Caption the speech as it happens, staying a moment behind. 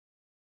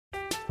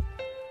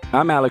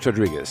I'm Alex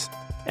Rodriguez.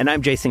 And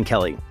I'm Jason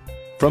Kelly.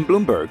 From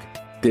Bloomberg,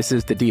 this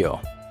is The Deal.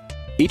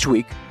 Each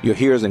week, you'll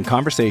hear us in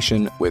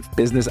conversation with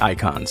business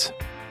icons.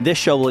 This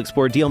show will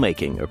explore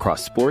deal-making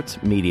across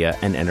sports, media,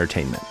 and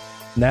entertainment.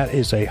 That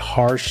is a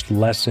harsh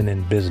lesson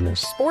in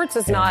business. Sports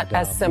is not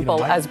as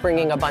simple as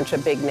bringing a bunch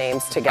of big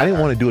names together. I didn't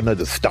want to do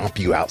another stomp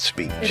you out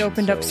speech. It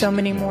opened up so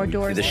many more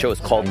doors. The show is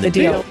called The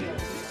Deal.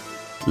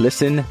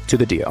 Listen to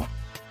The Deal.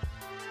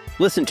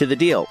 Listen to The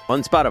Deal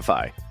on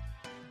Spotify.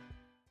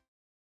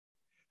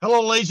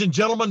 Hello, ladies and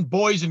gentlemen,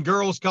 boys and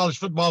girls, college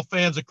football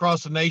fans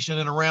across the nation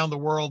and around the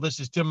world.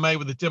 This is Tim May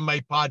with the Tim May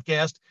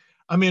Podcast.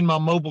 I'm in my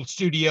mobile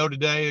studio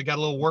today. I got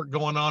a little work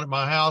going on at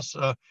my house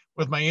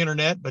with my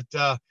internet, but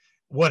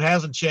what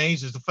hasn't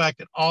changed is the fact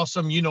that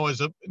Awesome,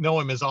 know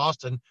him as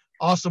Austin.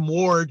 Awesome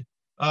Ward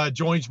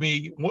joins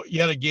me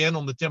yet again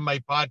on the Tim May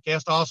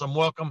Podcast. Awesome,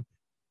 welcome.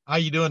 How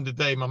you doing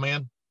today, my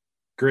man?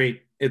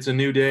 Great. It's a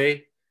new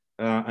day,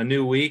 a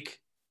new week.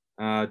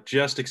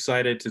 Just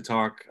excited to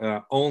talk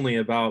only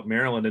about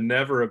Maryland and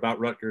never about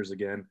Rutgers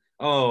again.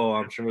 Oh,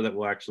 I'm sure that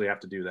we'll actually have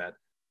to do that.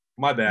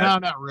 My bad. No,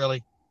 not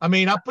really. I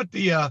mean, I put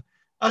the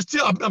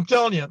I'm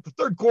telling you, the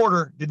third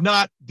quarter did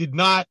not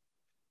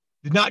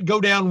go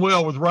down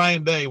well with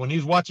Ryan Day when he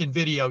was watching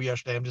video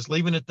yesterday. I'm just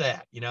leaving it at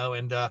that,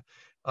 and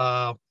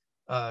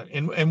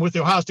with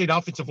the Ohio State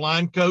offensive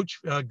line coach,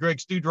 Greg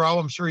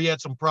Studraw, I'm sure he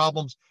had some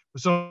problems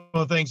with some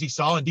of the things he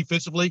saw, and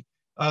defensively,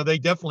 they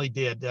definitely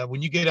did.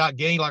 When you get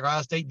outgained like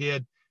Ohio State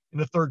did in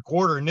the third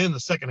quarter and then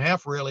the second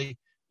half, really,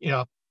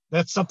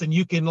 that's something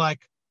you can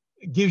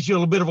gives you a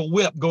little bit of a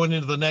whip going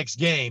into the next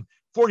game.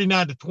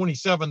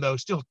 49-27, though,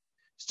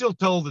 still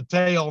told the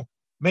tale,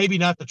 maybe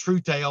not the true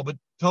tale, but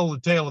told the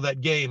tale of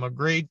that game.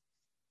 Agreed?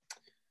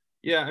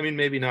 Yeah, I mean,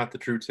 maybe not the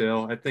true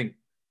tale. I think,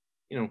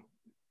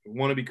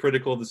 want to be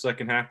critical of the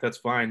second half, that's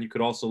fine. You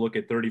could also look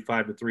at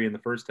 35-3 in the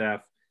first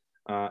half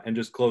and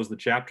just close the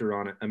chapter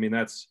on it. I mean,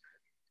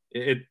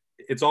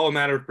 it's all a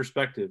matter of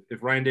perspective.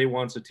 If Ryan Day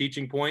wants a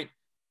teaching point,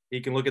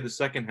 he can look at the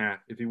second half.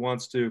 If he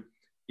wants to,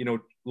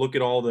 look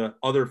at all the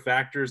other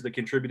factors that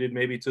contributed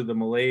maybe to the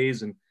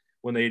malaise and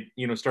when they,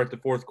 start the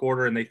fourth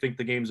quarter and they think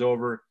the game's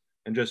over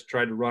and just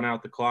try to run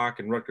out the clock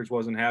and Rutgers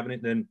wasn't having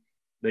it, then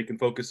they can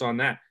focus on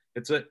that.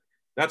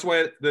 That's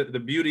why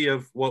the beauty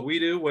of what we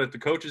do, what the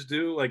coaches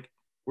do,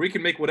 we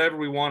can make whatever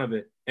we want of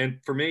it. And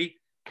for me,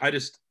 I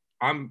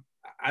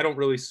don't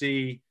really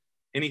see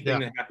anything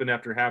that happened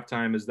after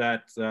halftime as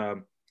that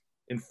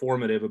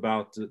informative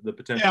about the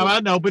potential. Yeah,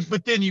 I know, but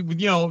then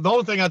the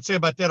only thing I'd say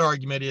about that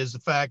argument is the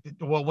fact that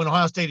when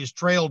Ohio State has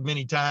trailed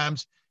many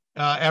times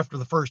after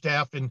the first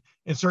half in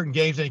certain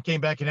games, and he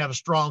came back and had a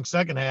strong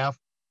second half,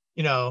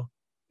 you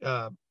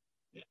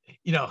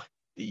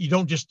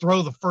don't just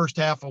throw the first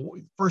half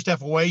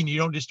away, and you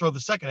don't just throw the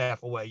second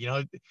half away.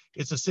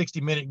 It's a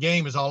 60-minute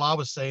game is all I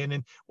was saying.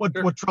 And what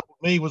troubled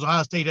me was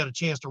Ohio State had a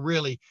chance to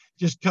really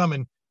just come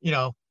and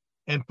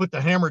put the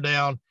hammer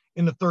down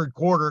in the third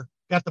quarter,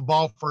 got the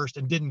ball first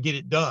and didn't get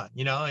it done,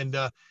 and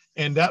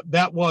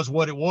that was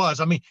what it was.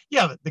 I mean,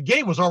 yeah, the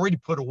game was already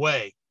put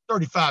away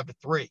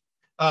 35-3.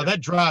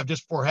 That drive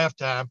just before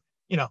halftime,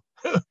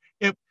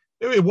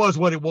 it was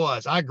what it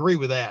was. I agree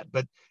with that,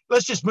 but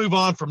let's just move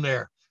on from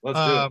there. Let's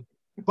do it.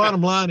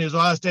 Bottom line is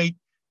Ohio State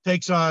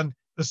takes on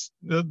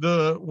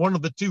the one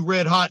of the two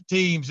red hot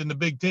teams in the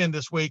Big Ten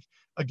this week,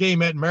 a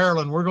game at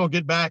Maryland. We're going to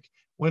get back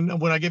when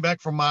I get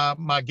back from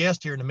my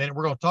guest here in a minute.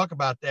 We're going to talk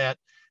about that,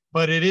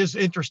 but it is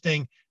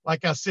interesting.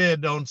 Like I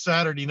said on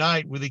Saturday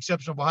night, with the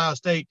exception of Ohio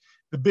State,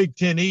 the Big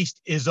Ten East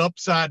is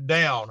upside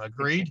down.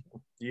 Agreed?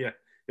 Yeah,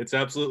 it's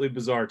absolutely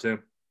bizarre,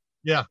 Tim.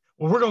 Yeah.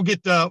 Well, we're going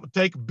to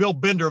take Bill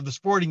Bender of the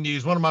Sporting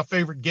News, one of my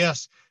favorite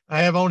guests I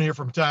have on here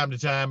from time to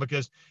time,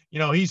 because,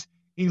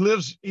 he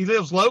lives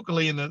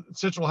locally in the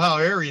Central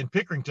Ohio area in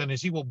Pickerington,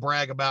 as he will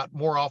brag about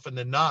more often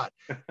than not.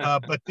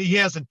 But he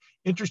has an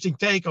interesting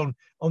take on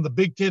the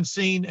Big Ten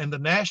scene and the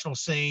national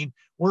scene,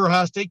 where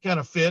Ohio State kind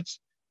of fits,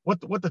 what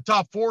the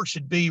top four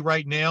should be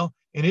right now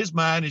in his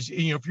mind is,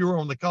 if you were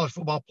on the college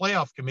football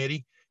playoff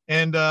committee,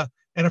 and a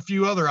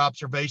few other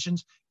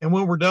observations. And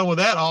when we're done with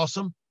that,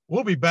 Awesome,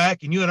 we'll be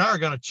back, and you and I are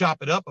going to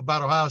chop it up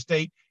about Ohio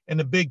State and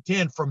the Big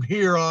Ten from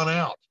here on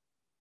out.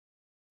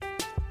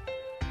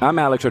 I'm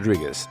Alex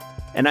Rodriguez.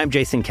 And I'm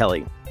Jason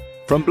Kelly.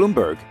 From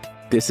Bloomberg,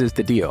 this is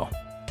The Deal.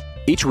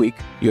 Each week,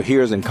 you'll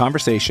hear us in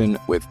conversation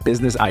with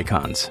business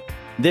icons.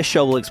 This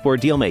show will explore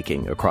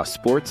deal-making across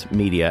sports,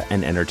 media,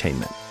 and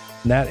entertainment.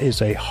 That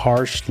is a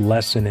harsh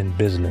lesson in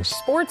business.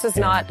 Sports is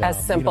not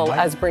as simple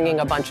as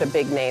bringing a bunch of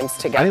big names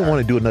together. I didn't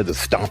want to do another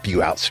stomp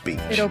you out speech.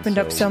 It opened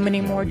up so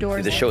many more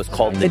doors. The show is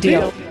called The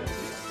Deal.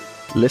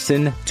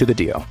 Listen to The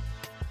Deal.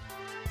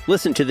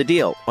 Listen to The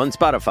Deal on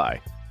Spotify.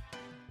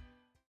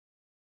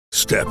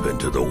 Step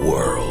into the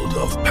world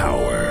of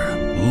power,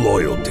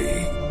 loyalty,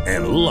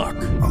 and luck.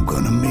 I'm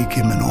going to make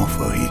him an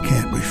offer he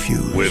can't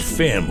refuse. With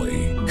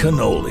family,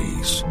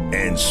 cannolis,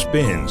 and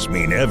spins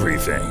mean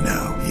everything.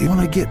 Now, you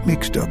want to get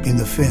mixed up in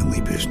the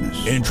family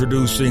business.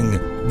 Introducing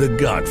The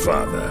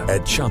Godfather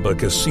at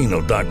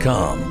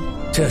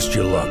ChumbaCasino.com. Test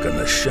your luck in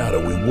the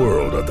shadowy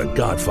world of The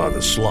Godfather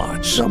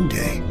slot.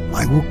 Someday,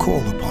 I will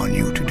call upon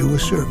you to do a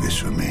service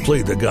for me.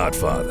 Play The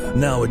Godfather,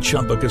 now at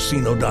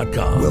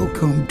ChumbaCasino.com.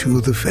 Welcome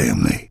to the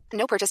family.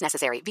 No purchase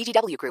necessary.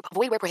 VGW Group.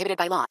 Void where prohibited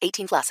by law.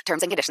 18+.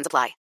 Terms and conditions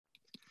apply.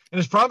 And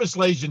as promised,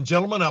 ladies and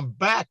gentlemen, I'm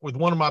back with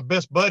one of my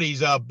best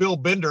buddies, Bill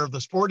Bender of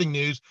the Sporting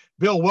News.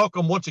 Bill,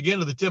 welcome once again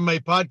to the Tim May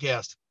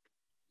Podcast.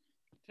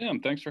 Tim,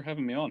 thanks for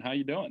having me on. How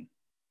you doing?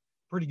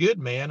 Pretty good,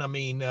 man. I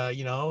mean,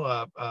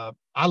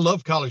 I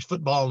love college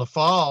football in the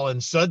fall,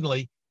 and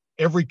suddenly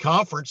every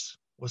conference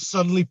was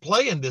suddenly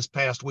playing this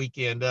past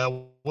weekend.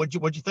 What'd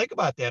you think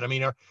about that? I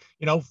mean,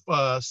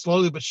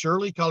 slowly but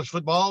surely, college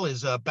football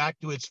is back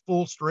to its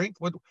full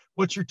strength.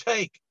 What's your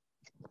take?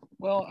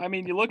 Well, I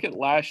mean, you look at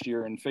last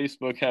year, and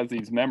Facebook has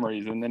these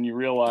memories, and then you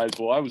realize,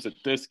 well, I was at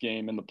this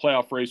game, and the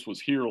playoff race was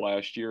here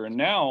last year, and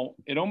now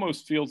it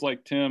almost feels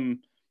like,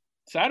 Tim,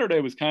 Saturday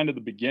was kind of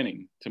the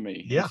beginning to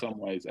me in some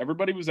ways.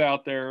 Everybody was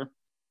out there.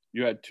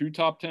 You had 2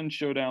 top 10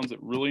 showdowns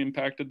that really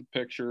impacted the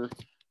picture.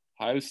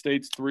 Ohio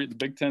State's the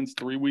Big Ten's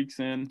 3 weeks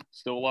in.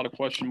 Still a lot of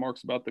question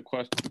marks about the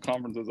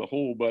conference as a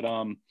whole. But,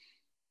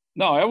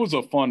 no, it was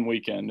a fun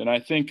weekend. And I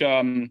think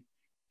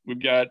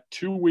we've got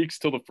 2 weeks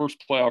till the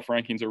first playoff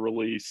rankings are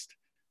released.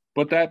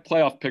 But that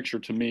playoff picture,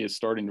 to me, is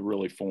starting to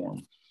really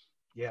form.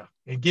 Yeah.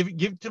 And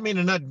give to me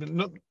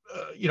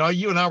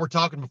you and I were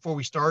talking before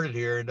we started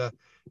here. And,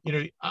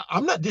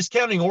 I'm not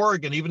discounting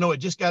Oregon, even though it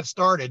just got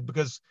started,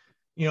 because –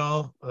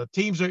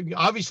 teams are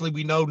obviously,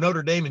 we know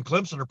Notre Dame and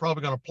Clemson are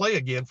probably going to play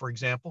again, for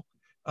example,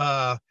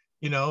 and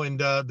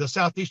the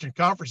Southeastern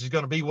Conference is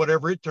going to be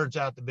whatever it turns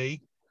out to be.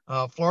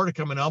 Florida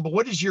coming on, but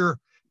what is your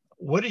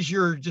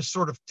just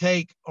sort of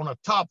take on a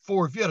top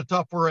 4? If you had a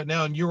top 4 right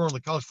now and you were on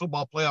the college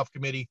football playoff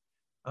committee,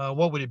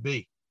 what would it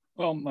be?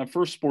 Well, my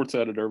first sports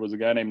editor was a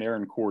guy named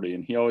Aaron Cordy,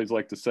 and he always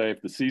liked to say,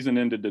 if the season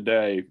ended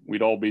today,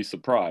 we'd all be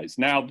surprised.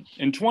 Now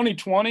in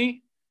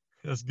 2020,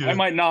 that's good. I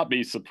might not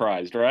be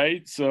surprised,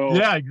 right? So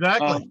yeah,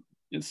 exactly.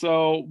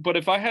 But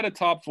if I had a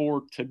top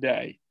 4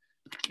 today,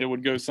 it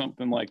would go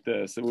something like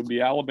this. It would be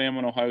Alabama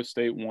and Ohio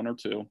State 1 or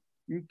 2. You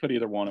can put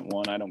either one at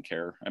 1. I don't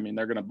care. I mean,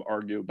 they're going to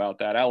argue about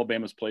that.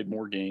 Alabama's played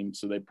more games,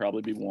 so they'd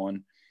probably be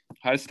 1.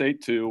 Ohio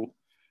State 2.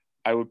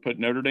 I would put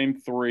Notre Dame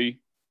 3.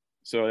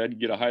 So I'd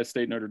get Ohio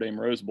State Notre Dame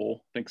Rose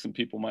Bowl. I think some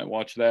people might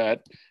watch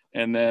that.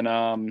 And then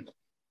I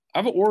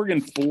have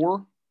Oregon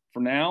 4 for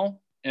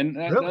now, and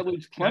that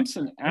leaves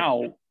Clemson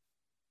out.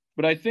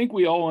 But I think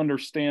we all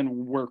understand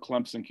where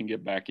Clemson can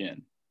get back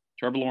in.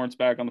 Trevor Lawrence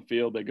back on the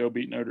field, they go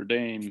beat Notre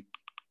Dame,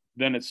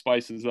 then it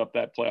spices up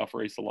that playoff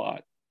race a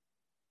lot.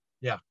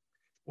 Yeah.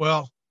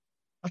 Well,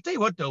 I'll tell you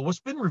what, though, what's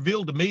been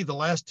revealed to me the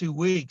last 2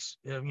 weeks,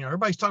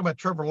 everybody's talking about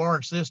Trevor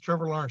Lawrence this,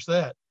 Trevor Lawrence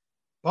that.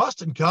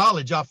 Boston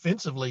College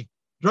offensively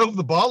drove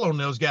the ball on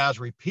those guys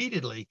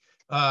repeatedly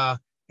and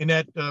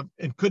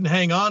couldn't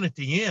hang on at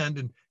the end,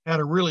 and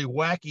had a really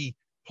wacky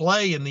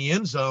play in the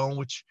end zone,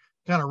 which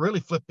kind of really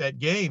flipped that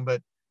game.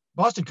 But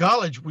Boston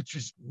College, which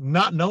is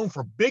not known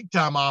for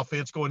big-time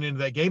offense going into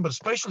that game, but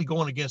especially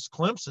going against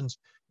Clemson's,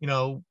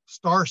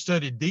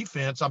 star-studded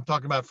defense. I'm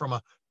talking about from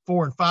a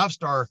 4- and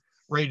 5-star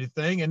rated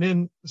thing. And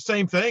then the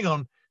same thing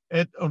on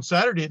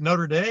Saturday at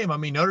Notre Dame. I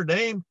mean, Notre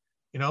Dame,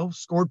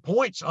 scored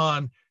points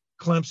on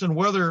Clemson.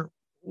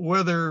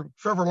 Whether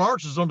Trevor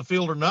Lawrence is on the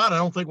field or not, I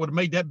don't think would have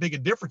made that big a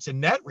difference in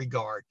that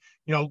regard.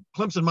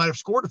 Clemson might have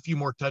scored a few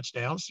more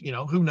touchdowns,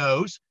 who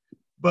knows.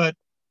 But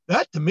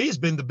that, to me, has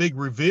been the big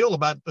reveal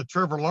about the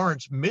Trevor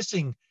Lawrence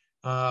missing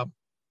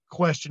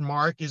question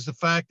mark, is the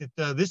fact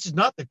that this is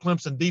not the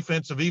Clemson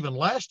defense of even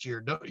last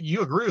year.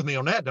 You agree with me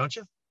on that, don't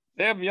you?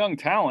 They have young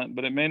talent,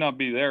 but it may not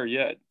be there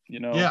yet.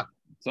 Yeah.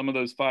 Some of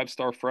those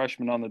 5-star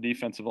freshmen on the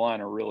defensive line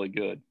are really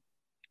good.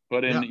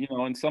 But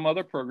in some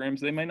other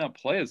programs, they may not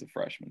play as a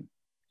freshman.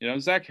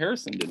 Zach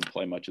Harrison didn't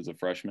play much as a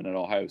freshman at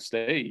Ohio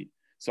State.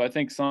 So I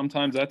think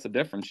sometimes that's a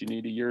difference. You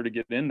need a year to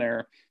get in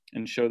there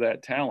and show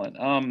that talent.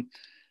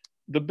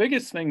 The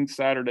biggest thing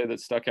Saturday that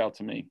stuck out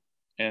to me,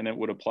 and it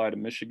would apply to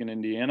Michigan,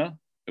 Indiana,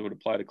 it would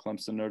apply to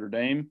Clemson, Notre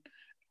Dame.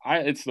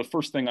 It's the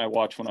first thing I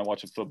watch when I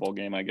watch a football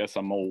game. I guess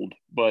I'm old,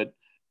 but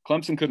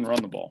Clemson couldn't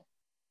run the ball.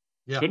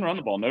 Yeah. Couldn't run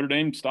the ball. Notre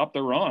Dame stopped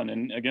their run,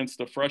 and against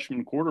a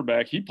freshman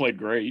quarterback, he played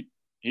great.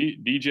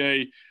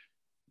 DJ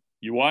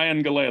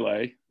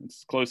Uiagalelei, it's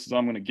as close as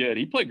I'm going to get.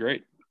 He played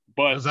great,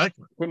 but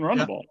couldn't run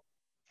the ball.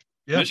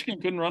 Yeah. Michigan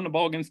couldn't run the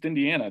ball against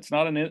Indiana. It's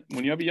not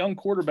when you have a young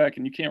quarterback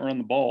and you can't run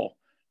the ball,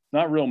 it's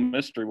not real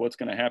mystery what's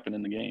going to happen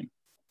in the game.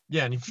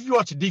 Yeah, and if you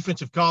watch the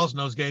defensive calls in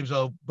those games,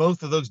 though,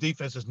 both of those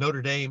defenses,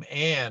 Notre Dame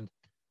and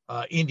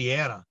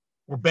Indiana,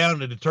 were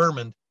bound to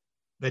determine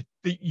that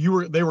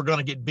they were going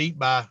to get beat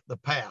by the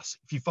pass.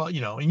 If you follow,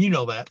 and you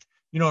know that,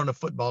 enough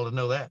football to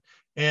know that,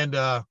 and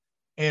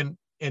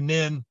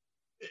then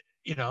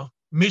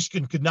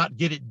Michigan could not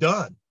get it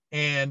done,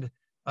 and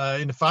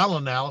in the final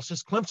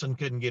analysis, Clemson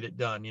couldn't get it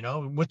done.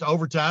 Went to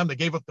overtime. They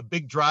gave up the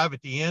big drive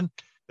at the end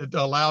that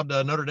allowed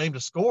Notre Dame to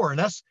score, and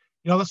that's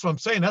what I'm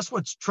saying. That's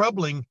what's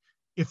troubling.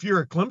 If you're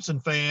a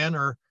Clemson fan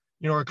or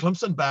a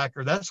Clemson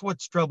backer, that's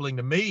what's troubling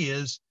to me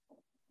is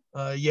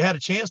you had a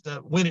chance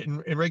to win it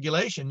in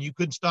regulation. You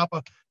couldn't stop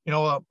a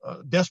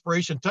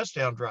desperation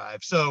touchdown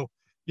drive. So,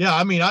 yeah,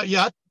 I mean,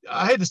 I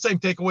had the same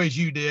takeaway as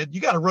you did.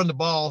 You got to run the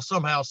ball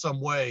somehow,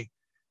 some way.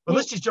 But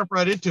let's just jump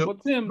right into it. Well,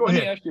 Tim, let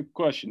me ask you a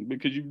question,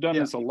 because you've done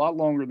this a lot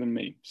longer than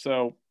me.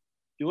 So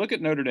you look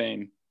at Notre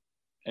Dame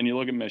and you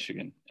look at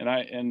Michigan,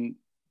 and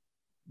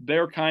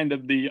they're kind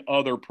of the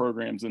other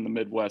programs in the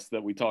Midwest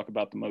that we talk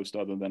about the most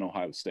other than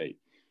Ohio State.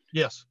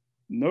 Yes.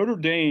 Notre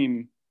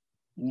Dame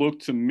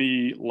looked to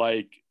me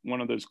like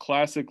one of those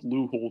classic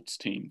Lou Holtz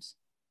teams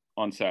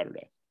on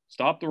Saturday.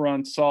 Stop the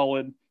run,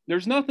 solid.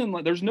 There's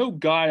no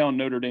guy on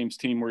Notre Dame's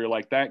team where you're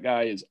like, that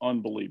guy is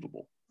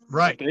unbelievable.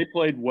 Right. But they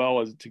played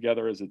well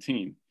together as a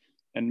team.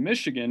 And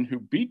Michigan, who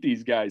beat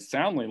these guys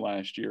soundly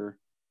last year,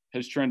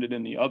 has trended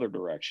in the other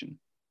direction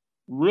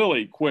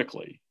really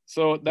quickly.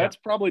 So that's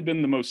probably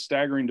been the most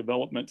staggering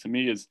development to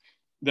me, is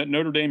that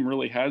Notre Dame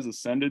really has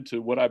ascended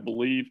to what I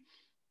believe.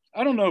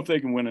 I don't know if they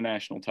can win a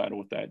national title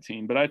with that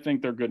team, but I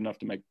think they're good enough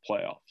to make the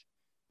playoffs.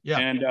 Yeah.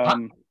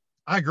 And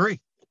I agree.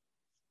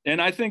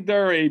 And I think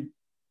they're a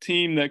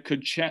team that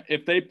could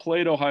if they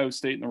played Ohio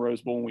State in the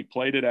Rose Bowl and we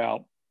played it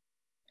out,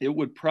 it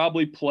would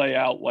probably play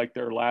out like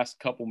their last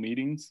couple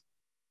meetings,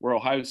 where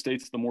Ohio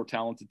State's the more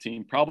talented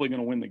team, probably going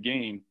to win the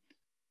game.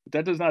 But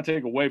that does not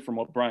take away from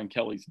what Brian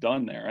Kelly's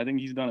done there. I think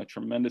he's done a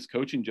tremendous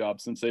coaching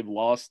job since they've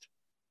lost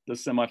the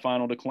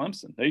semifinal to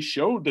Clemson. They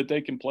showed that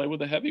they can play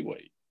with a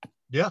heavyweight.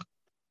 Yeah,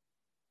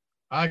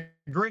 I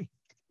agree.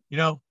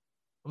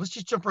 Let's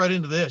just jump right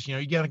into this.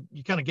 You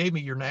kind of gave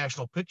me your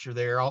national picture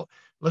there.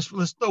 Let's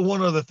throw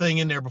one other thing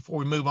in there before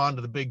we move on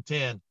to the Big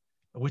Ten,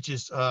 which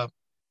is,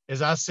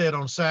 as I said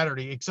on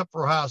Saturday, except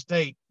for Ohio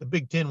State, the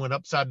Big Ten went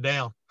upside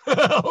down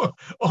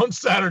on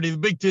Saturday. The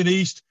Big Ten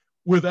East,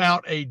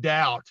 without a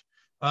doubt.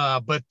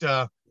 But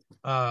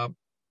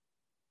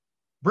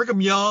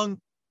Brigham Young,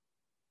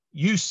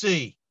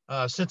 UC,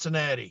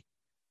 Cincinnati,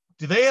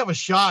 do they have a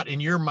shot in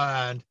your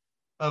mind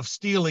of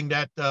stealing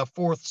that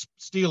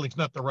stealing's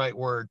not the right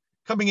word,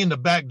 coming in the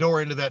back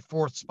door into that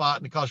fourth spot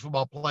in the college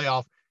football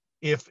playoff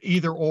if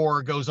either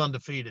or goes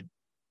undefeated?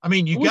 I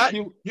mean, let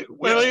me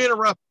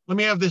interrupt. Let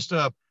me have this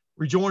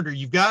rejoinder.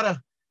 You've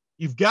got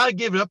to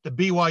give it up to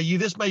BYU.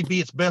 This may be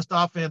its best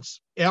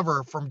offense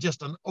ever from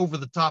just an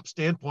over-the-top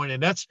standpoint,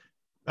 and that's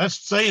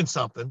saying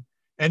something.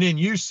 And then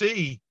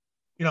UC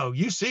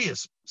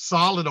is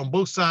solid on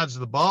both sides of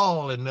the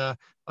ball and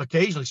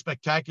occasionally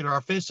spectacular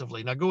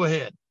offensively. Now, go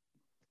ahead.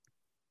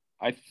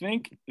 I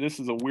think this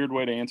is a weird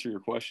way to answer your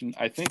question.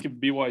 I think if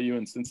BYU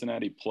and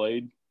Cincinnati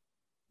played,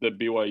 that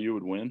BYU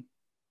would win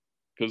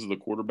because of the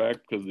quarterback,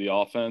 because of the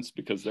offense,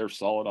 because they're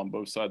solid on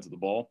both sides of the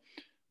ball.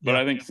 But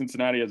I think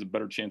Cincinnati has a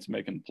better chance of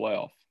making the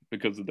playoff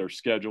because of their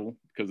schedule,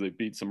 because they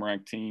beat some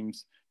ranked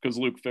teams, because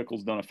Luke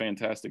Fickell's done a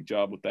fantastic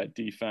job with that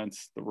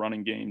defense, the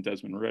running game,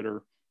 Desmond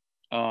Ridder.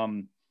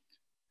 I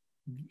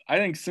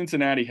think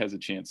Cincinnati has a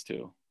chance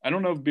too. I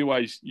don't know if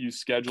BYU's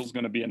schedule is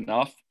going to be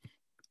enough.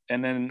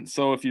 And then,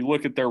 so if you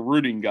look at their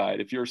rooting guide,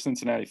 if you're a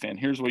Cincinnati fan,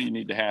 here's what you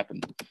need to happen.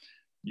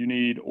 You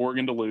need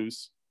Oregon to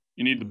lose.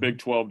 You need the Big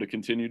 12 to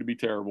continue to be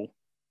terrible,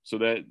 so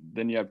that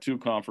then you have two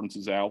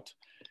conferences out.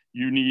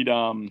 You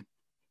kind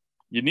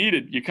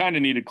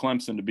of needed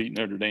Clemson to beat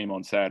Notre Dame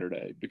on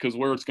Saturday, because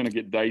where it's going to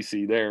get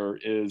dicey there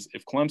is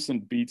if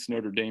Clemson beats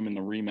Notre Dame in the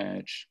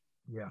rematch,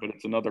 but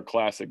it's another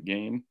classic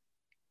game.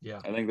 Yeah,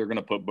 I think they're going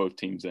to put both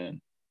teams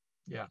in.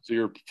 Yeah. So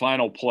your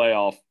final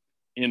playoff,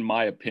 in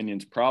my opinion,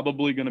 is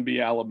probably going to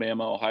be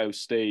Alabama, Ohio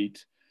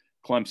State,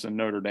 Clemson,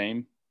 Notre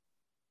Dame,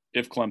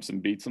 if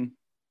Clemson beats them.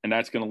 And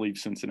that's going to leave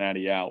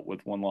Cincinnati out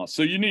with one loss.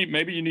 So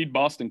maybe you need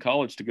Boston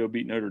College to go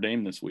beat Notre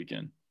Dame this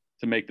weekend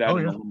to make that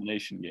an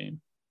elimination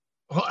game.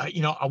 Well,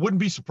 I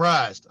wouldn't be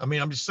surprised. I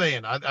mean, I'm just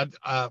saying,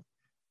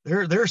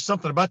 there's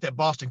something about that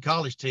Boston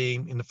College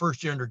team in the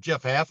first year under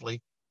Jeff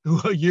Hafley, who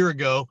a year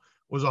ago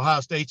was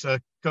Ohio State's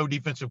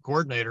defensive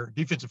co-coordinator,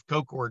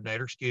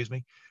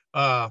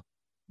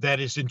 that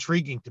is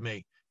intriguing to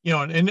me.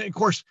 And of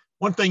course,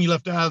 one thing you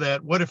left out of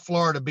that, what if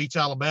Florida beats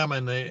Alabama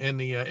in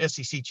the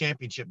SEC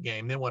championship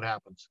game? Then what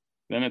happens?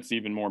 Then it's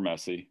even more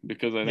messy,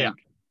 because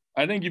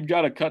I think you've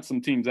got to cut some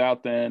teams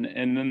out then,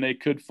 and then they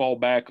could fall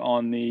back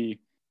on the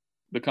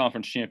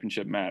conference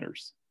championship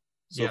matters.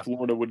 So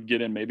Florida would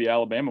get in, maybe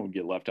Alabama would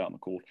get left out in the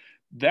cold.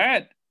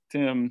 That,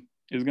 Tim,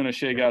 is going to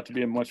shake out to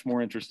be a much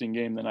more interesting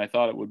game than I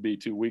thought it would be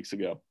 2 weeks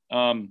ago.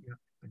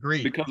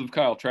 Agreed. Because of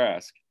Kyle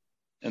Trask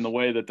and the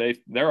way that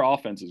their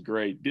offense is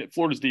great.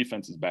 Florida's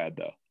defense is bad,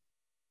 though.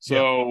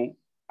 So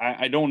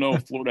I don't know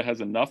if Florida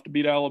has enough to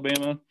beat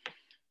Alabama,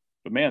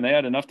 but man, they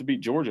had enough to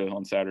beat Georgia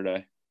on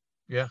Saturday.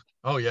 Yeah.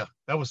 Oh yeah.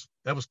 That was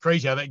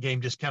crazy how that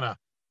game just kind of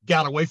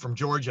got away from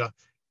Georgia,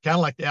 kind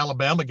of like the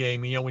Alabama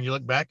game. When you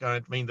look back on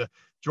it, I mean, the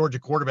Georgia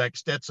quarterback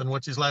Stetson,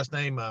 what's his last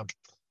name?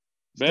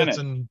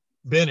 Stetson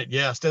Bennett.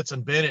 Yeah.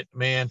 Stetson Bennett,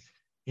 man,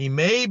 he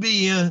may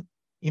be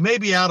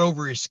out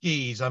over his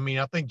skis. I mean,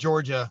 I think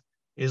Georgia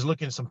is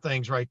looking at some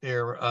things right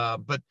there.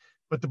 But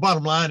the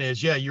bottom line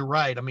is, you're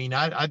right. I mean,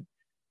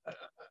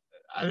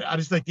 I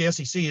just think the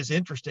SEC is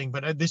interesting,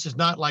 but this is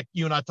not like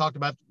you and I talked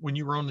about when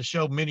you were on the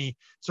show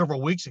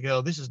several weeks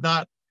ago. This is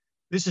not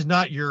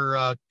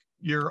your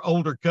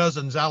older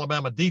cousin's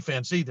Alabama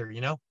defense either,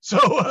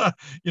 So,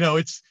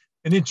 it's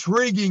an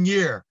intriguing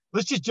year.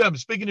 Let's just jump.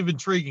 Speaking of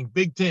intriguing,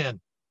 Big Ten.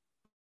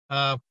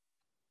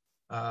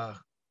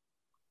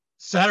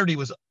 Saturday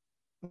was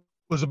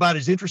about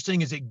as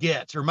interesting as it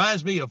gets. It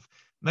reminds me of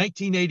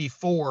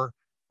 1984,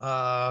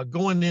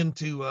 going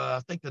into,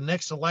 I think the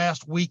next to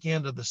last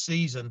weekend of the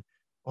season.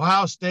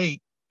 Ohio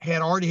State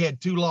had already had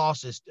 2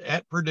 losses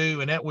at Purdue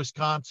and at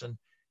Wisconsin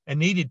and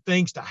needed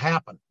things to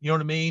happen. You know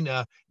what I mean?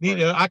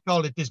 I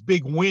called it this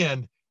big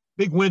wind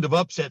of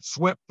upset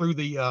swept through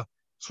the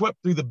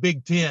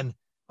Big Ten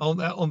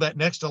on that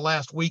next to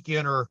last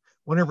weekend or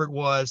whenever it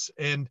was.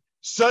 And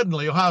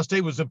suddenly Ohio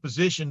State was in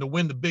position to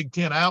win the Big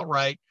Ten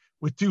outright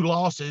with 2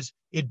 losses.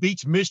 It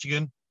beats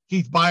Michigan.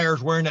 Keith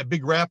Byers wearing that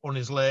big wrap on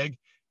his leg.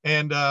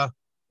 And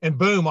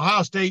boom,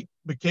 Ohio State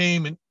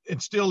became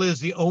and still is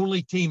the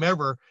only team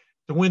ever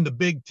to win the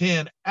Big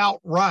Ten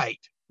outright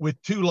with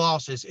 2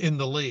 losses in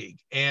the league.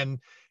 And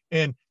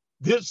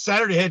this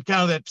Saturday had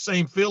kind of that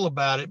same feel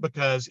about it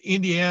because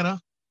Indiana,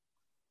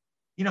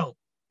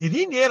 did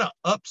Indiana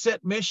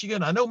upset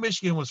Michigan? I know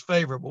Michigan was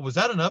favored, but was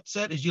that an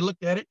upset as you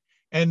looked at it?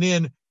 And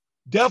then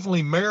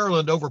definitely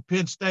Maryland over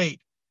Penn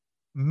State.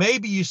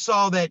 Maybe you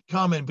saw that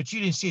coming, but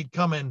you didn't see it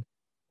coming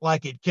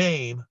like it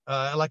came,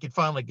 like it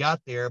finally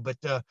got there. But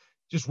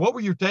just what were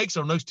your takes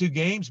on those 2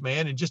 games,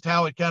 man, and just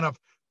how it kind of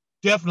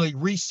definitely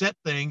reset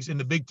things in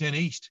the Big Ten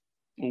East?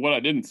 Well, what I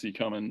did see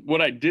coming,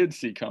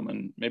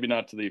 maybe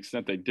not to the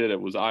extent they did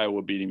it, was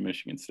Iowa beating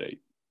Michigan State.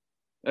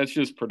 That's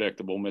just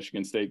predictable.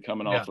 Michigan State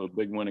coming off a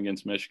big win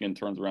against Michigan,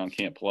 turns around,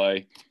 can't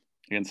play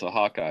against the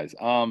Hawkeyes.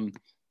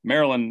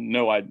 Maryland,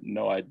 no,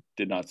 I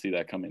did not see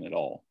that coming at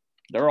all.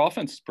 Their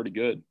offense is pretty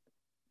good.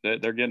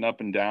 They're getting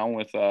up and down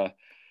with that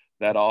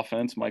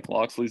offense. Mike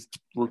Locksley's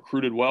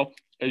recruited well,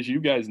 as you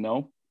guys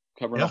know,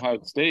 covering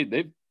Ohio State.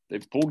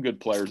 They've pulled good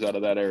players out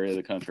of that area of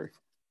the country.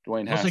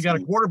 Dwayne Haskins. They got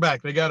a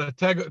quarterback. They got a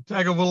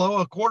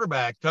Tagovailoa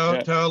quarterback.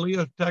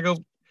 Tagovailoa,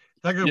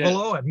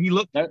 and he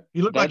looked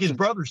like his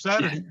brother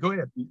Saturday. Go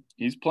ahead.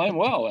 He's playing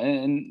well,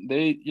 and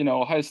they,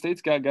 Ohio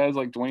State's got guys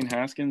like Dwayne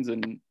Haskins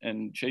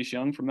and Chase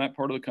Young from that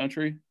part of the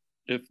country.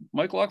 If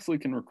Mike Locksley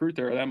can recruit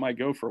there, that might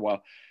go for a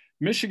while.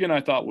 Michigan,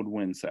 I thought, would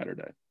win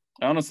Saturday.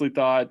 I honestly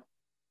thought,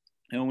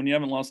 when you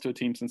haven't lost to a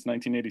team since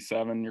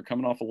 1987, you're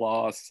coming off a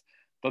loss.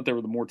 Thought they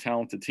were the more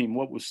talented team.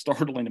 What was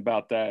startling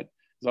about that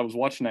is I was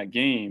watching that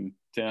game,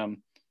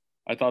 Tim.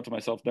 I thought to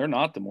myself, they're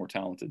not the more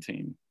talented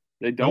team.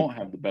 They don't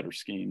have the better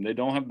scheme. They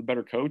don't have the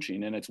better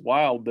coaching. And it's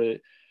wild that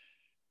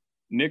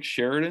Nick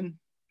Sheridan,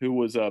 who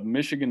was a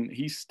Michigan,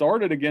 he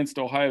started against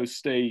Ohio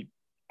State,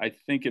 I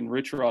think in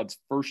Rich Rod's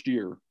first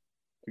year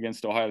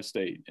against Ohio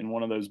State in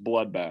one of those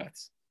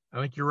bloodbaths. I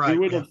think you're right.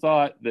 Who would have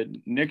thought that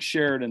Nick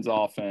Sheridan's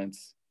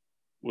offense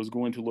was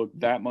going to look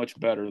that much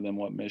better than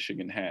what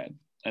Michigan had?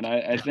 And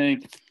I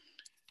think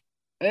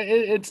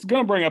it's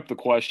going to bring up the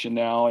question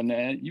now,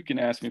 and you can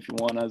ask me if you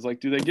want. I was like,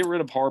 do they get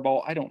rid of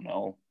Harbaugh? I don't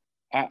know.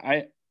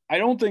 I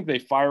don't think they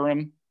fire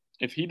him.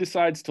 If he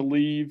decides to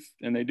leave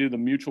and they do the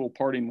mutual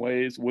parting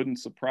ways, wouldn't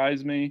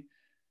surprise me.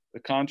 The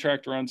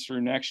contract runs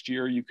through next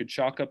year. You could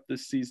chalk up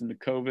this season to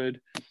COVID.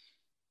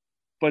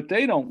 But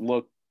they don't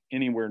look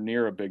anywhere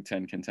near a Big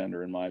Ten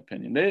contender, in my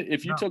opinion.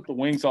 If you took the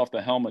wings off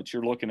the helmets,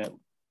 you're looking at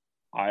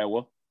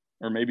Iowa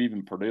or maybe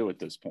even Purdue at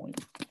this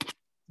point.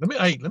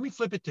 Let me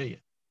flip it to you.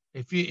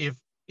 If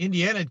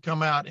Indiana had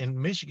come out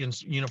in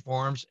Michigan's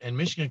uniforms and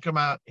Michigan come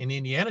out in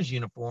Indiana's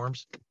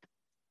uniforms,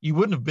 you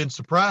wouldn't have been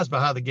surprised by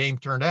how the game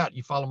turned out.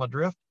 You follow my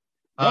drift?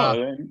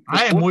 I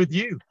am with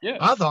you. Yeah.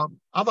 I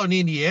thought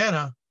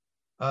Indiana,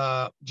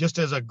 just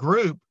as a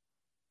group,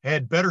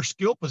 had better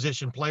skill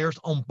position players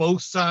on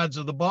both sides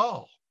of the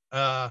ball.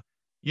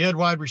 You had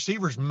wide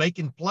receivers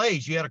making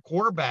plays. You had a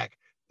quarterback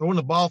throwing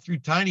the ball through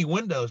tiny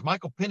windows.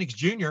 Michael Penix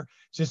Jr.,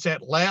 since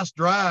that last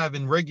drive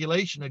in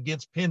regulation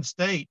against Penn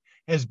State,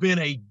 has been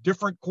a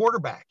different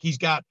quarterback. He's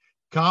got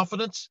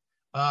confidence.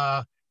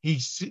 He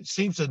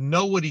seems to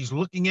know what he's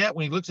looking at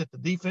when he looks at the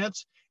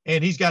defense,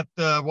 and he's got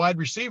wide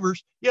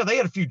receivers. Yeah, they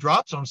had a few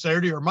drops on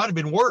Saturday, or it might have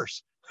been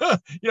worse,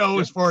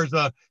 as far as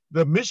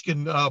the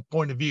Michigan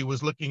point of view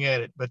was looking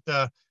at it.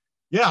 But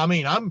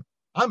I'm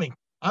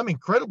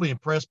incredibly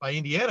impressed by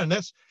Indiana, and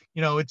that's,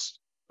 it's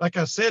like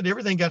I said,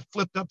 everything got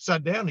flipped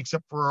upside down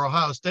except for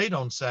Ohio State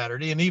on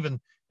Saturday, and even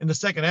in the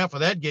second half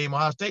of that game,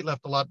 Ohio State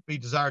left a lot to be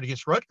desired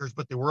against Rutgers,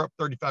 but they were up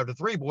 35-3.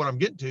 But what I'm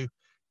getting to,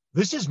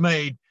 this has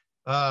made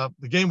the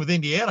game with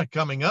Indiana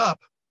coming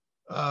up,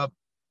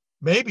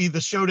 maybe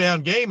the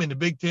showdown game in the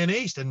Big Ten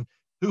East. And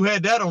who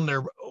had that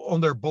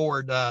on their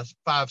board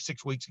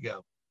 5-6 weeks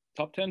ago?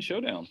 Top 10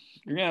 showdown.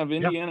 You're gonna have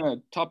Indiana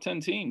top 10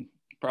 team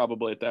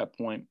probably at that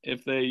point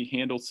if they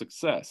handle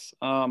success.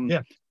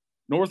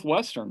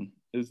 Northwestern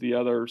is the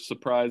other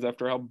surprise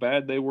after how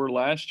bad they were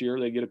last year.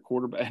 They get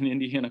an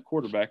Indiana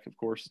quarterback, of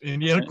course.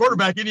 Indiana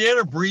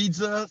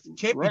breeds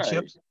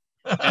championships.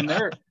 Right.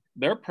 And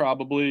they're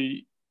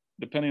probably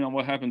depending on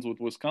what happens with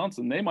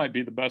Wisconsin, they might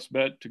be the best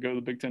bet to go to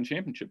the Big Ten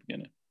championship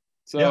again.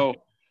 So,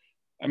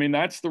 I mean,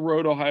 that's the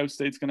road Ohio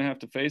State's going to have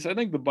to face. I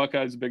think the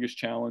Buckeyes' biggest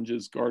challenge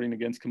is guarding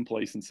against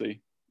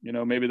complacency. You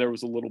know, maybe there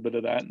was a little bit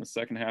of that in the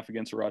second half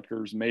against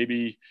Rutgers.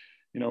 Maybe,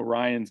 you know,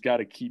 Ryan's got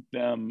to keep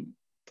them.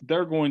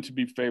 They're going to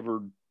be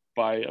favored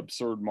by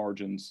absurd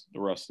margins the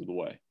rest of the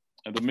way.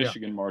 And the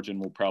Michigan margin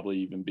will probably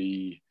even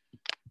be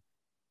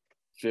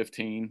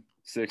 15,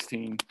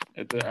 16.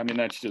 I mean,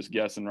 that's just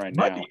guessing right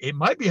now. It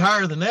might be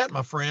higher than that,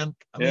 my friend.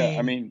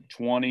 I mean,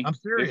 20. I'm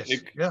serious.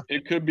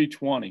 It could be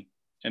 20.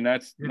 And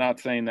that's not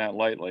saying that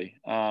lightly.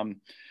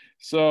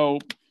 So,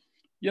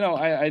 you know,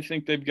 I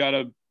think they've got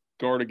to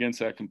guard against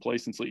that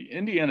complacency.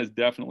 Indiana's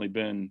definitely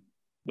been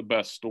the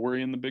best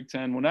story in the Big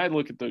Ten. When I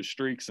look at those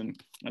streaks, and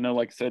I know,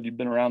 like I said, you've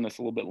been around this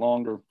a little bit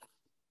longer.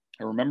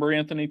 I remember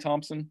Anthony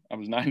Thompson. I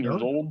was 9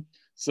 years old.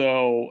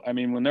 So, I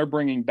mean, when they're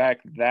bringing back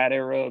that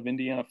era of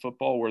Indiana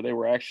football where they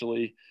were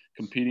actually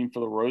competing for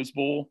the Rose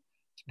Bowl,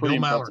 it's a pretty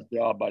impressive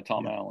job by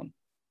Tom Allen.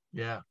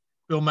 Yeah.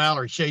 Bill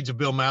Mallory, shades of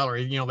Bill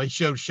Mallory. You know, they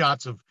showed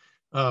shots of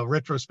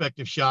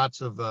retrospective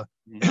shots of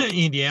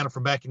Indiana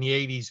from back in the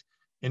 80s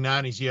and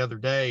 90s the other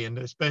day, and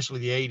especially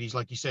the 80s,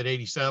 like you said,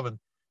 87.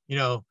 You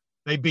know,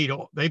 they beat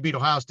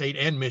Ohio State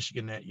and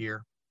Michigan that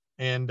year.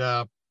 And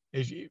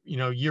as you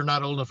know, you're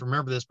not old enough to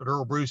remember this, but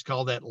Earl Bruce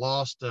called that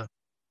loss to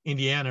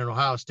Indiana in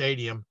Ohio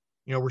Stadium.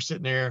 You know, we're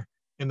sitting there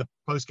in the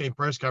post-game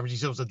press conference. He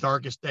said it was the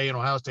darkest day in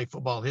Ohio State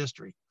football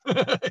history.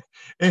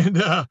 And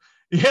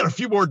he had a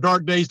few more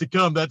dark days to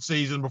come that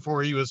season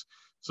before he was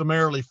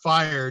summarily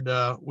fired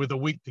with a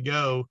week to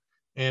go,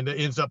 and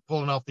ends up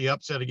pulling off the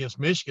upset against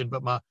Michigan.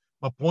 But my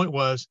point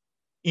was,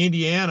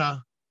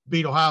 Indiana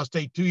beat Ohio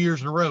State 2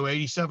 years in a row,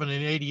 87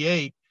 and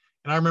 88.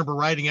 And I remember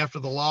writing after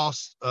the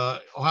loss,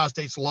 Ohio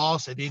State's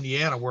loss at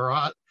Indiana, where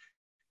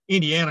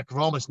Indiana could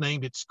almost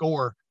named its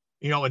score,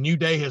 you know, a new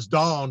day has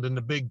dawned in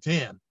the Big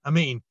Ten. I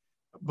mean,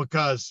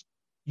 because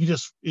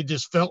it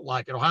just felt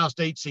like it. Ohio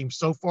State seemed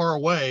so far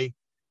away,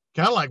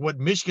 kind of like what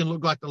Michigan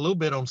looked like a little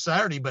bit on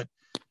Saturday, but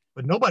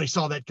nobody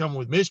saw that coming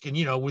with Michigan.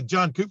 You know, with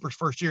John Cooper's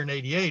first year in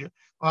 88,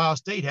 Ohio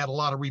State had a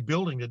lot of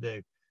rebuilding to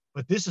do.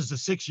 But this is the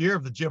 6th year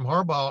of the Jim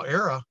Harbaugh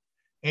era.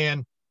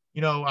 And,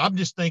 you know, I'm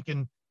just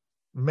thinking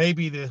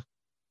maybe the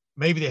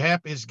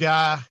happiest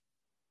guy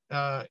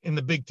in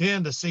the Big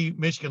Ten to see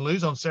Michigan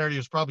lose on Saturday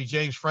was probably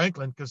James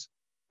Franklin, because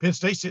Penn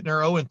State's sitting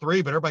there 0-3,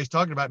 but everybody's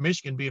talking about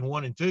Michigan being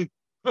 1-2.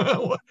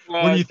 What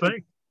do you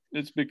think?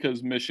 It's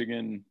because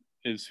Michigan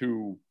is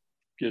who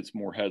gets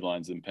more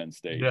headlines than Penn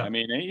State. Yeah. I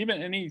mean,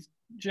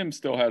 Jim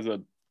still has a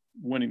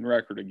winning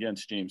record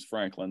against James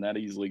Franklin. That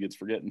easily gets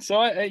forgotten.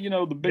 So, you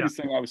know, the biggest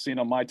thing I was seeing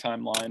on my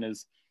timeline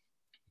is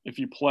if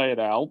you play it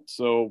out.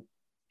 So,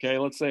 okay,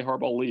 let's say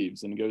Harbaugh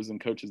leaves and goes and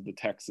coaches the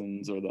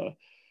Texans or the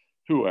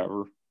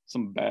whoever,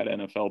 some bad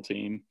NFL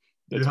team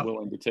that's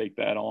willing to take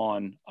that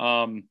on.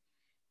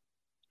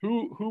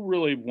 Who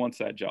really wants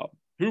that job?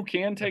 Who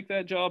can take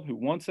that job? Who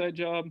wants that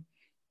job?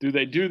 Do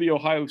they do the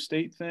Ohio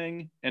State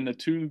thing? And the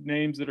two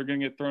names that are going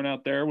to get thrown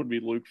out there would be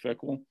Luke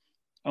Fickell.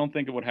 I don't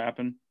think it would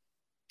happen.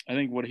 I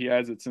think what he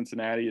has at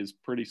Cincinnati is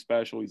pretty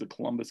special. He's a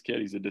Columbus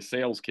kid. He's a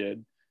DeSales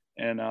kid.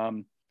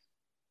 And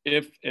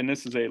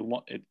this is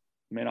it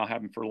may not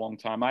happen for a long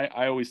time.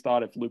 I always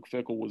thought if Luke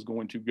Fickell was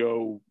going to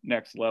go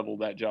next level,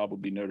 that job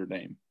would be Notre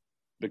Dame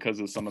because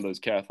of some of those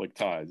Catholic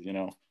ties, you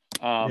know?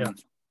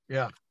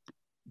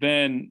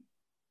 Then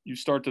you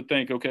start to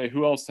think, okay,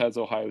 who else has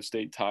Ohio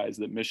State ties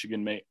that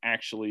Michigan may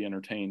actually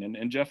entertain?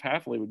 And Jeff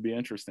Hafley would be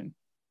interesting.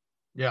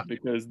 Yeah.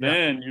 Because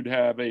then you'd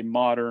have a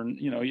modern,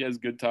 you know, he has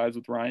good ties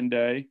with Ryan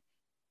Day.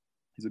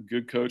 He's a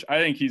good coach. I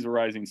think he's a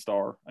rising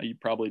star. You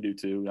probably do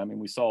too. I mean,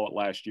 we saw it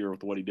last year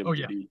with what he did with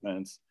the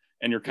defense,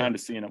 and you're kind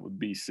of seeing it with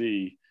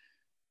BC,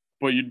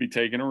 but you'd be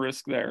taking a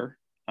risk there.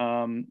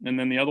 And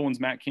then the other one's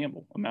Matt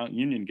Campbell, a Mount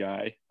Union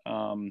guy.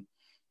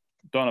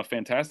 Done a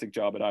fantastic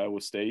job at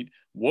Iowa State,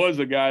 was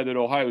a guy that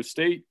Ohio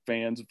State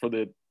fans for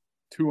the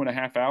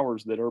 2.5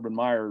 hours that Urban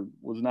Meyer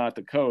was not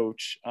the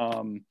coach,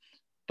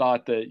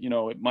 thought that, you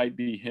know, it might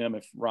be him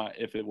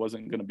if it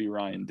wasn't going to be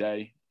Ryan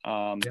Day.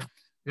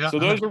 So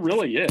those are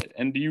really it.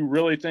 And do you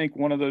really think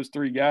one of those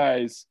three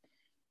guys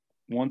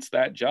wants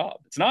that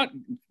job? It's not,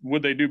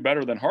 would they do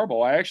better than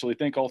Harbaugh? I actually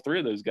think all three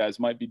of those guys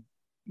might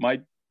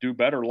do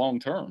better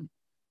long-term.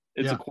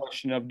 It's a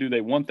question of, do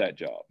they want that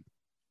job?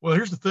 Well,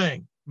 here's the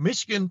thing.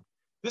 Michigan,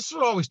 this is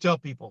what I always tell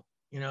people,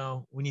 you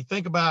know, when you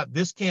think about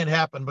this can't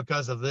happen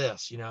because of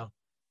this, you know,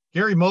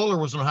 Gary Moeller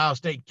was an Ohio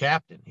State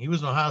captain. He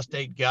was an Ohio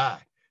State guy.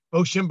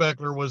 Bo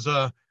Schembechler was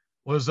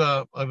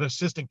an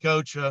assistant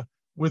coach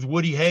with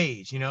Woody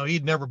Hayes. You know,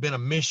 he'd never been a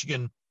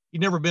Michigan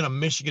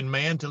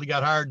man until he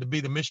got hired to be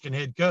the Michigan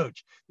head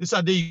coach. This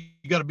idea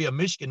you got to be a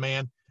Michigan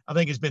man, I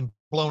think, has been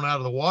blown out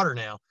of the water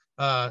now.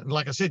 And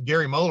like I said,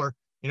 Gary Moeller,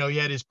 you know, he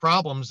had his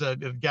problems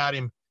that got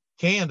him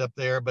canned up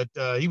there, but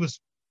he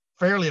was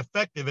fairly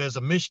effective as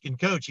a Michigan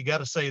coach. You got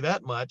to say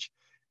that much.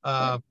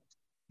 The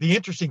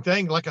interesting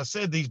thing, like I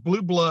said, these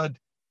blue blood,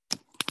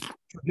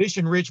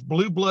 tradition-rich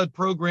blue blood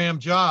program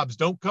jobs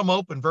don't come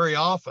open very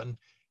often,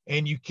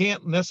 and you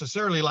can't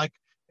necessarily, like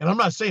and I'm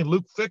not saying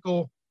Luke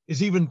Fickell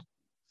is even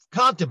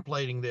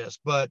contemplating this,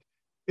 but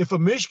if a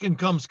Michigan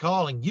comes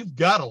calling, you've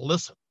got to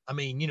listen. I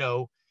mean,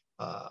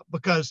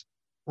 because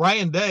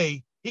Ryan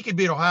Day, he could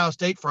be at Ohio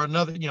State for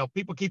another,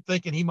 people keep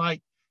thinking he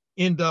might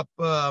end up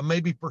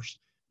maybe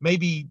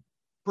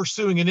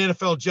pursuing an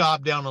NFL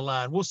job down the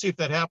line. We'll see if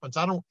that happens.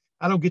 I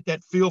don't get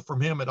that feel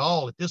from him at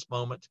all at this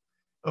moment.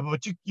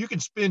 But you can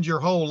spend your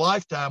whole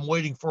lifetime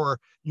waiting for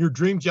your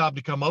dream job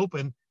to come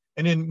open,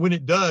 and then when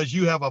it does,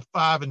 you have a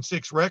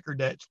 5-7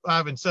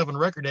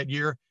 record that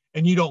year,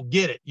 and you don't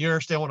get it. You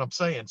understand what I'm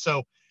saying?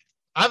 So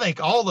I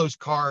think all those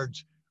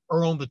cards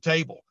are on the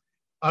table.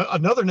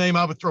 Another name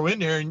I would throw in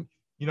there, and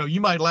you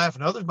might laugh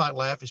and others might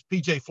laugh, is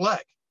PJ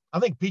Fleck. I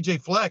think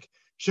PJ Fleck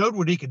showed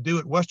what he could do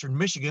at Western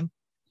Michigan.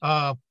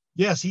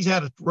 Yes, he's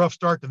had a rough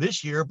start to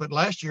this year, but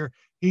last year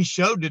he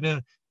showed it,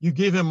 and you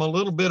give him a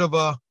little bit of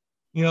a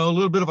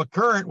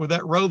current with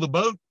that row the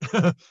boat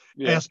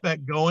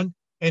aspect going,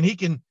 and he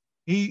can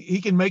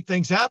make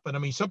things happen. I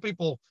mean, some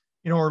people,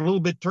 are a little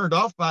bit turned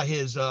off by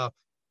his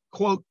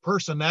quote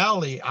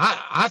personality.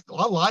 I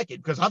like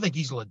it because I think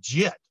he's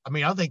legit. I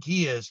mean, I think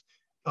he is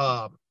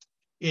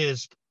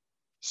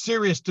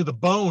serious to the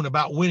bone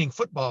about winning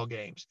football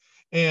games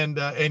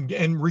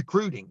and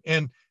recruiting.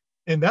 And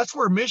that's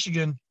where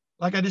Michigan,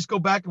 like, I just go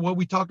back to what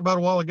we talked about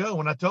a while ago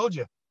when I told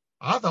you,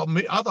 I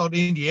thought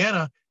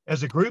Indiana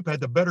as a group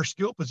had the better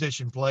skill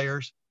position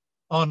players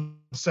on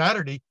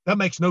Saturday. That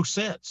makes no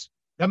sense.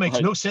 That makes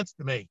no sense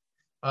to me.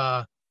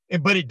 But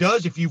it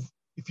does if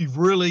you've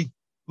really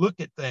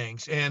looked at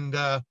things. And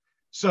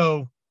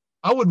so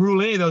I wouldn't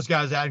rule any of those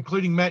guys out,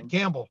 including Matt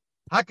Campbell.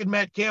 How could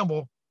Matt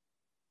Campbell,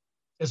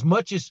 as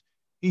much as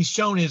he's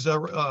shown his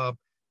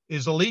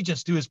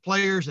allegiance to his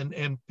players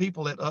and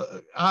people at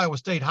Iowa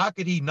State, how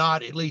could he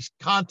not at least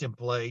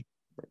contemplate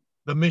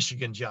the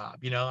Michigan job?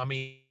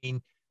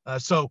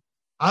 So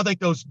I think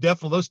those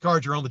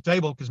cards are on the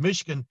table, because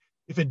Michigan,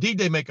 if indeed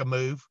they make a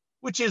move,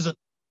 which isn't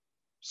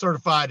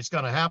certified it's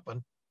going to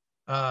happen,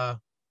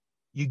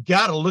 you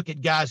got to look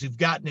at guys who've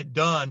gotten it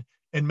done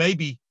and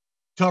maybe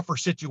tougher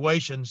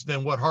situations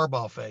than what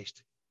Harbaugh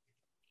faced.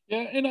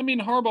 Yeah, and I mean,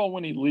 Harbaugh,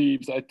 when he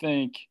leaves, I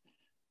think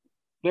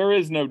there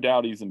is no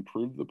doubt he's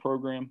improved the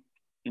program,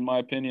 in my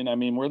opinion. I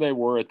mean, where they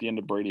were at the end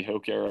of Brady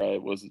Hoke era,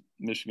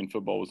 Michigan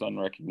football was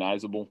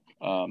unrecognizable.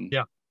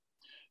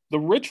 The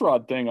Rich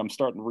Rod thing, I'm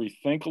starting to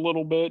rethink a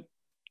little bit,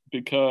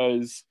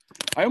 because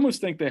I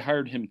almost think they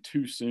hired him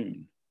too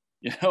soon.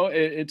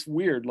 It's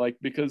weird,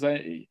 because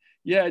it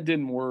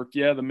didn't work.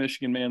 Yeah, the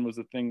Michigan man was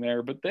the thing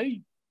there, but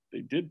they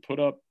did put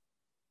up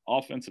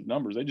offensive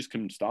numbers. They just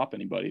couldn't stop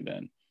anybody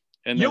then.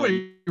 And what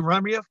it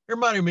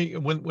reminded me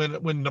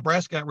when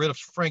Nebraska got rid of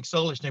Frank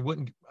Solich and they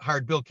wouldn't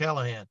hired Bill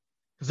Callahan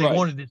because they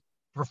wanted this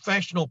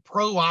professional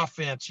pro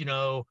offense,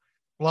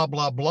 blah,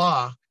 blah,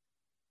 blah.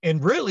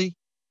 And really,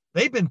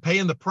 they've been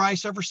paying the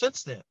price ever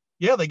since then.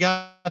 Yeah, they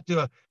got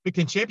to a Big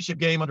Ten championship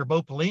game under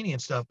Bo Pelini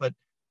and stuff, but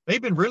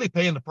they've been really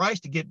paying the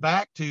price to get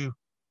back to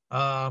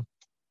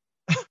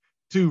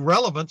to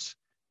relevance,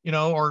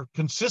 or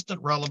consistent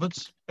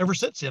relevance ever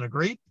since then.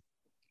 Agreed?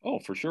 Oh,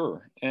 for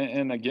sure.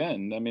 And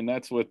again, I mean,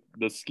 that's what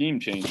the scheme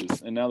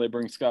changes. And now they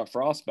bring Scott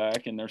Frost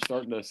back, and they're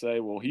starting to say,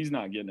 well, he's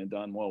not getting it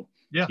done. Well,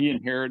 yeah,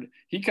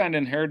 he kind of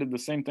inherited the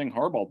same thing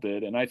Harbaugh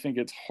did. And I think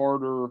it's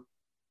harder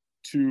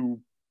to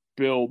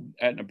build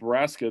at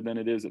Nebraska than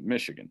it is at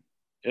Michigan,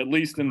 at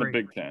least in the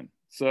Big Ten.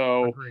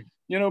 So,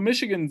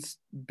 Michigan's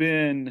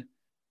been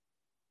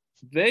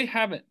 – they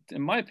haven't –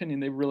 in my opinion,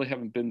 they really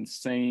haven't been the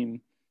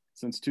same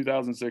since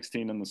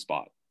 2016 in the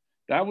spot.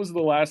 That was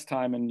the last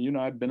time, and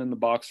I've been in the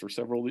box for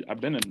I've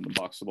been in the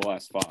box for the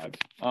last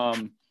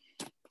 5.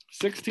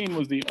 16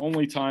 was the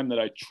only time that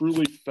I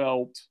truly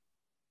felt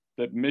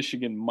that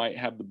Michigan might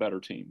have the better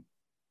team,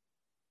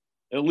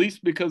 at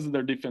least because of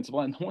their defensive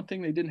line. The one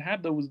thing they didn't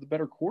have, though, was the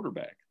better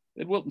quarterback.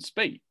 They had Wilton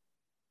Speight,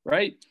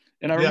 right?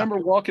 And I remember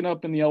walking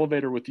up in the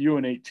elevator with you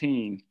in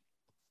 18,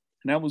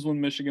 and that was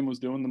when Michigan was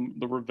doing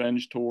the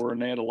revenge tour,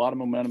 and they had a lot of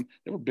momentum.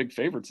 They were big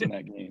favorites in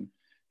that game.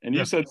 And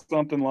you said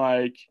something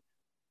like,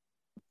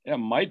 it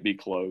might be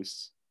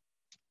close,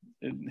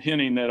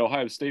 hinting that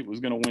Ohio State was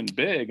going to win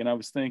big. And I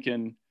was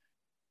thinking,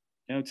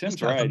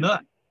 Tim's right.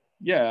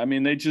 Yeah, I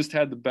mean, they just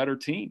had the better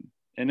team.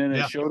 And then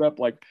it showed up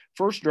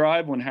first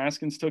drive when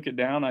Haskins took it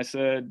down, I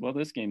said, well,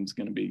 this game's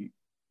going to be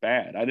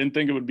bad. I didn't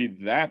think it would be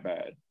that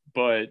bad.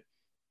 But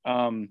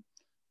and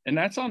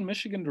that's on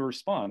Michigan to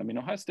respond. I mean,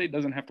 Ohio State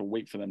doesn't have to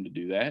wait for them to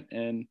do that.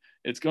 And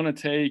it's going to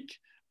take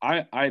 –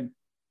 I'm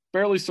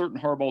fairly certain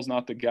Harbaugh's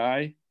not the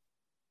guy.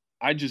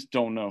 I just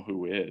don't know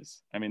who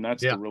is. I mean,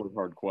 that's the really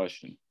hard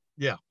question.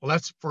 Yeah. Well,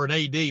 that's for an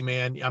AD,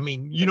 man. I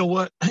mean, you know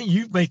what?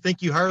 You may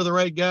think you hire the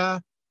right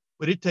guy,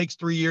 but it takes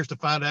 3 years to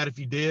find out if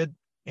you did.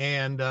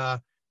 And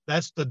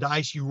that's the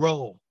dice you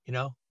roll,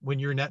 when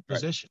you're in that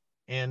position.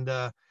 And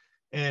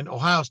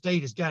Ohio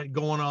State has got it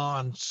going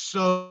on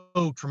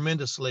so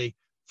tremendously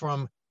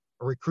from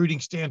a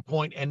recruiting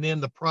standpoint, and then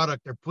the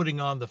product they're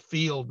putting on the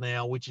field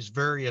now, which is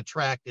very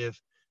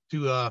attractive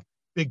to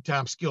big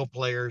time skill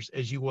players,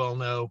 as you well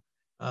know.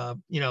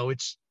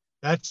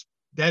 That's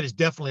that is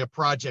definitely a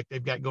project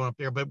they've got going up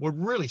there. But what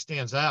really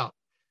stands out,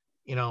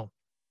 and I'm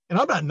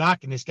not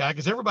knocking this guy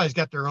because everybody's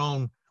got their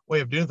own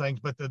way of doing things,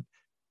 but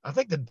I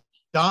think the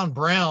Don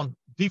Brown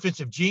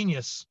defensive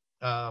genius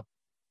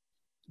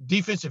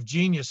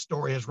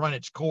story has run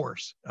its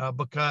course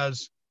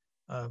because,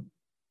 I'm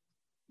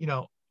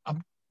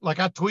like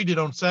I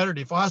tweeted on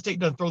Saturday, if Ohio State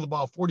doesn't throw the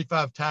ball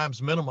 45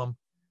 times minimum,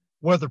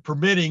 weather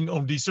permitting,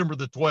 on December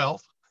the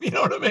 12th, you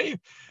know what I mean?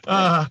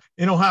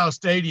 In Ohio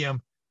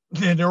Stadium,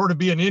 then there ought to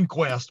be an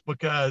inquest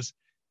because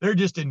they're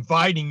just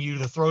inviting you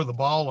to throw the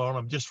ball on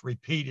them just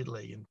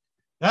repeatedly. And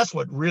that's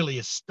what really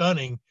is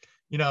stunning.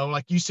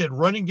 Like you said,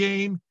 running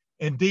game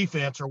and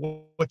defense are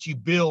what you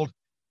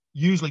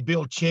usually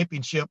build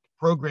championship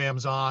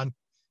programs on.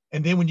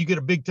 And then when you get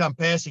a big time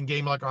passing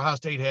game like Ohio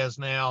State has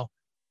now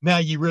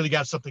you really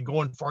got something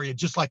going for you,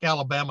 just like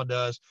Alabama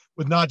does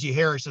with Najee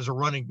Harris as a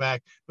running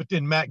back, but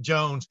then Mac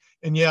Jones.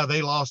 And yeah,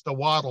 they lost a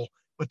Waddle,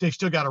 but they've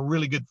still got a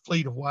really good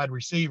fleet of wide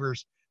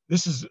receivers.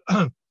 This is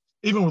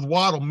even with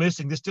Waddle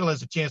missing, this still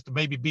has a chance to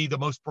maybe be the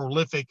most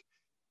prolific,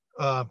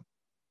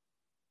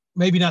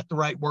 maybe not the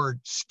right word,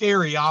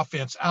 scary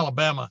offense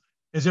Alabama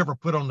has ever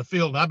put on the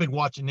field. And I've been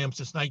watching them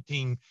since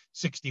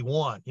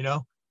 1961,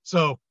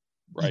 So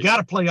right. You got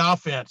to play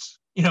offense,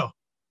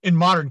 in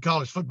modern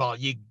college football.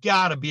 You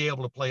got to be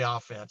able to play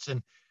offense.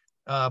 And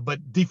but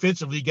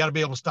defensively, you got to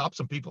be able to stop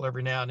some people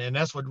every now and then.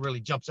 That's what really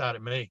jumps out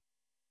at me.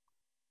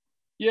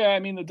 Yeah, I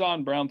mean, the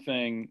Don Brown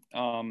thing,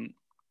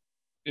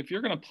 if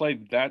you're going to play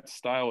that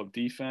style of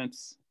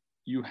defense,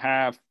 you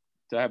have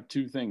to have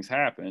two things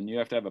happen. You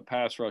have to have a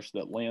pass rush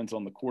that lands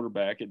on the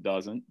quarterback. It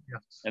doesn't.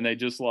 Yes. And they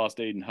just lost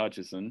Aiden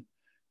Hutchinson.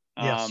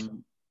 Yes.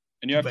 And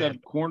you have to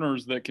have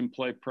corners that can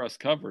play press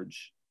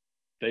coverage.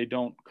 They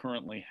don't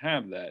currently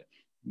have that.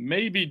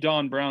 Maybe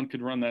Don Brown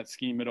could run that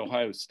scheme at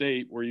Ohio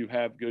State where you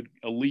have good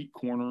elite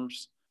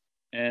corners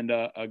and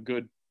a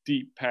good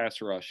deep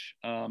pass rush.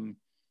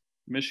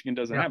 Michigan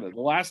doesn't have it.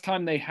 The last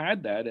time they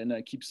had that, and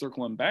I keep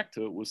circling back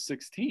to it, was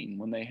 2016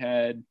 when they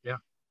had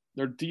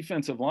their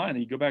defensive line. And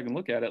you go back and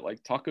look at it,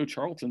 like Taco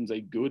Charlton's a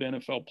good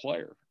NFL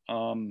player.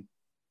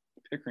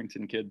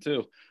 Pickerington kid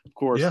too, of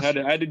course. Yes. Had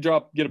to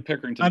get a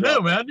Pickerington. I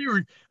know, man. I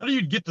knew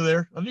you'd get to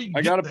there.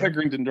 I got a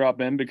Pickerington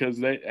drop in because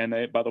they,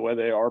 by the way,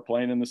 they are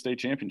playing in the state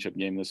championship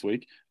game this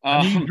week.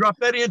 I knew you dropped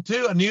that in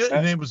too. I knew it,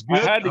 and it was good.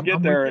 I had to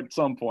get there at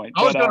some point.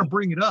 I was going to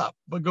bring it up,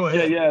 but go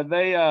ahead.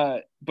 Yeah.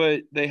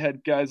 But they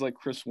had guys like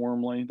Chris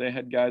Wormley. They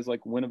had guys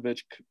like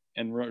Winovich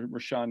and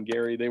Rashawn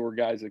Gary. They were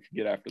guys that could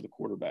get after the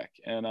quarterback,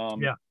 and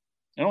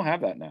they don't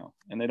have that now,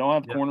 and they don't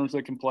have corners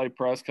that can play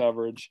press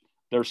coverage.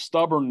 Their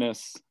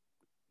stubbornness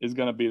is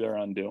going to be their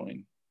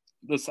undoing.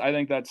 I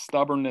think that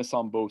stubbornness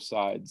on both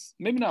sides,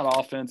 maybe not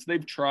offense.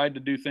 They've tried to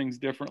do things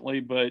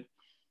differently, but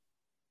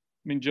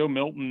I mean, Joe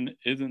Milton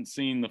isn't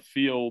seeing the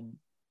field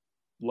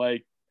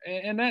like,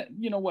 and that,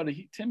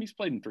 Timmy's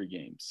played in 3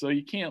 games. So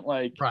you can't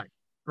right.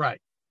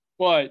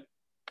 But,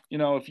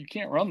 if you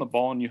can't run the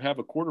ball and you have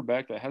a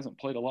quarterback that hasn't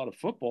played a lot of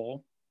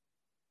football,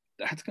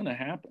 that's going to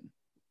happen.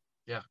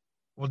 Yeah.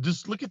 Well,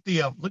 just look at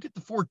the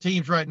 4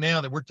 teams right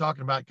now that we're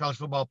talking about college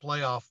football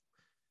playoff.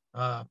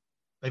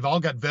 They've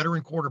all got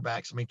veteran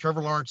quarterbacks. I mean,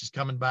 Trevor Lawrence is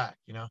coming back,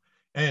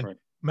 and right.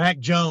 Mac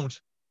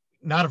Jones,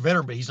 not a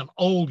veteran, but he's an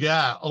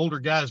older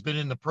guy who's been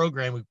in the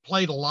program. We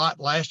played a lot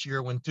last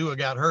year when Tua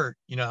got hurt,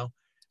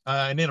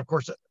 and then of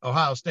course,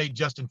 Ohio State,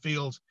 Justin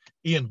Fields,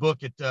 Ian Book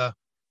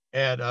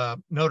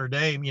at Notre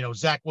Dame,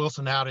 Zach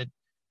Wilson out at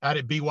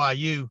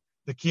BYU,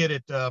 the kid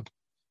at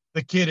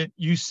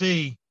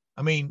UC.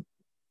 I mean,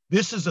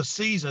 this is a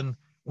season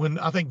when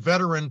I think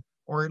veteran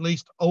or at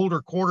least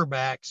older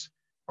quarterbacks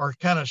are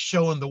kind of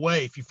showing the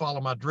way, if you follow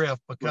my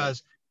drift,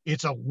 because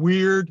it's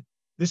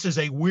this is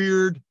a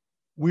weird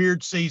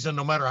season,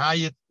 no matter how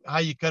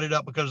you cut it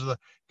up because of the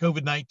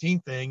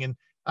COVID-19 thing. And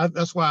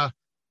that's why,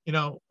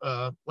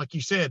 like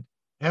you said,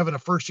 having a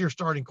first-year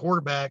starting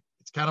quarterback,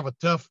 it's kind of a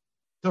tough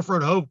road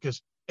to hoe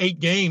because 8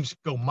 games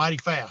go mighty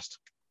fast.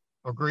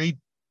 Agreed?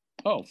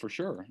 Oh, for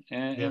sure.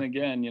 And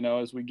again,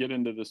 as we get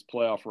into this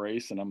playoff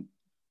race, and I'm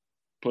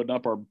putting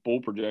up our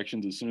bowl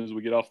projections as soon as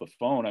we get off the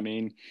phone, I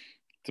mean,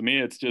 to me,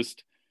 it's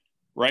just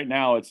right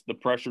now it's the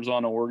pressure's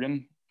on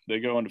Oregon. They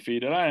go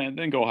undefeated. And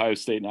then go Ohio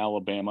State and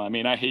Alabama. I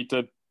mean, I hate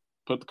to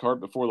put the cart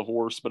before the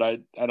horse, but I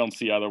don't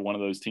see either one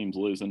of those teams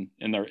losing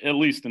at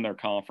least in their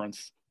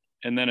conference.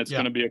 And then it's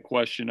going to be a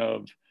question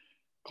of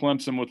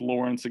Clemson with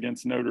Lawrence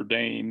against Notre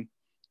Dame.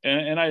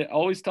 And I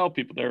always tell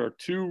people there are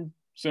 2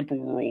 simple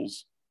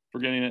rules for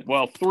getting it.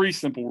 Well, 3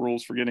 simple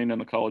rules for getting in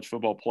the college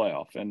football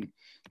playoff. And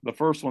the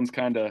first one's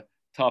kind of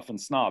tough and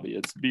snobby.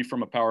 It's be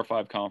from a Power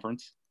 5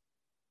 conference.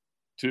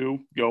 2,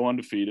 go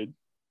undefeated.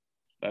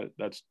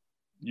 That's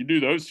you do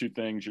those 2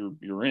 things,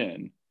 you're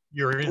in.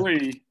 You're in.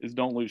 3 is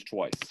don't lose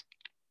twice.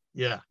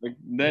 Yeah.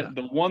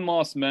 The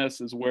 1-loss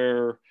mess is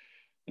where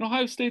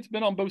Ohio State's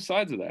been on both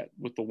sides of that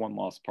with the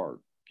 1-loss part.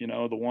 The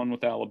one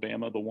with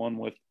Alabama, the one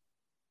with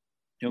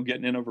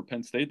getting in over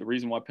Penn State. The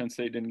reason why Penn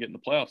State didn't get in the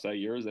playoffs that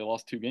year is they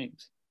lost 2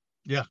 games.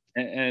 Yeah.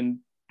 And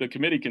the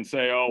committee can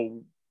say,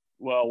 oh,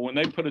 well, when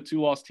they put a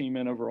 2-loss team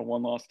in over a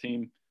 1-loss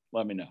team,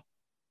 let me know.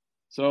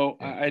 So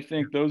I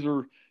think those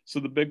are – so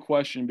the big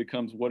question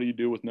becomes, what do you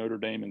do with Notre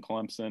Dame and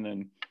Clemson?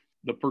 And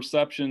the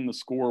perception, the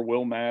score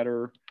will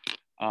matter.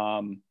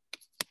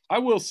 I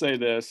will say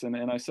this, and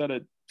I said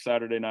it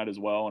Saturday night as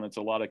well, and it's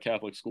a lot of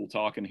Catholic school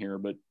talking here,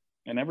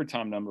 and every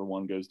time number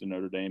one goes to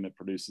Notre Dame, it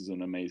produces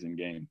an amazing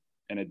game.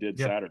 And it did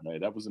Saturday.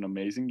 That was an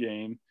amazing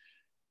game.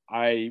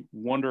 I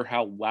wonder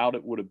how loud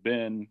it would have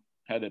been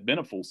had it been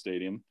a full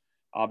stadium.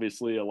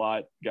 Obviously, a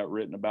lot got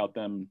written about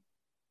them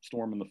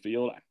storming the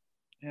field.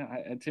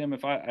 Tim,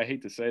 I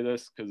hate to say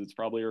this because it's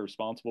probably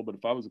irresponsible, but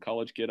if I was a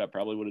college kid, I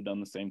probably would have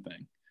done the same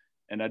thing.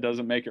 And that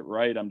doesn't make it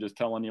right. I'm just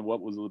telling you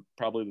what was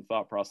probably the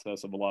thought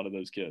process of a lot of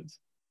those kids.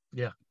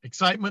 Yeah.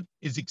 Excitement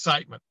is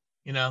excitement,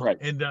 Right.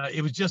 And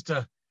it was just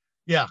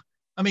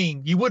I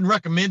mean, you wouldn't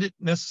recommend it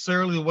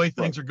necessarily the way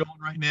things are going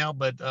right now,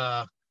 but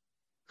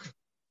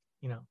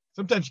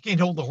sometimes you can't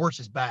hold the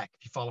horses back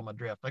if you follow my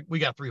drift. Like we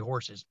got 3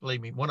 horses,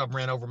 believe me. One of them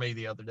ran over me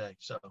the other day.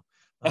 So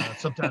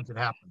sometimes it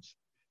happens.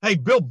 Hey,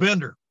 Bill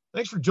Bender,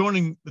 thanks for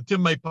joining the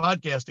Tim May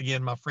podcast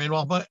again, my friend.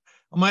 Well, I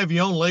might have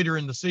you on later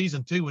in the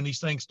season too, when these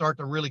things start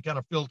to really kind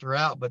of filter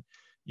out, but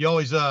you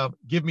always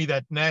give me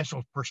that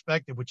national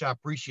perspective, which I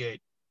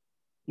appreciate.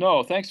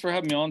 No, thanks for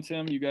having me on,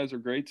 Tim. You guys are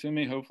great to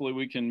me. Hopefully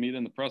we can meet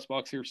in the press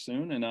box here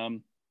soon,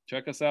 and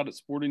check us out at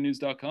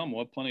sportingnews.com.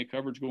 We'll have plenty of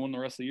coverage going the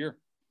rest of the year.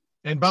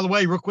 And by the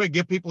way, real quick,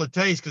 give people a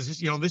taste, because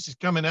this is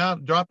coming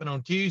out, dropping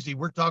on Tuesday.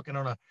 We're talking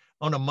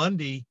on a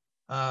Monday.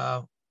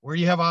 Where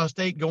you have Ohio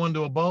State going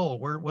to a bowl?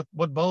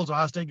 What bowl is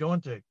Ohio State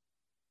going to?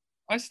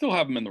 I still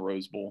have them in the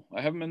Rose Bowl.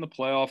 I have them in the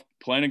playoff,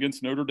 playing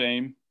against Notre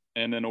Dame,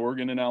 and then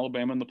Oregon and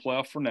Alabama in the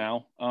playoff for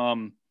now.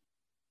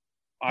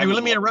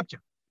 Let me interrupt you.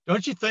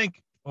 Don't you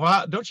think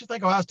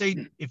Ohio State,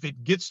 if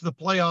it gets to the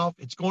playoff,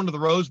 it's going to the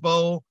Rose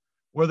Bowl,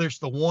 whether it's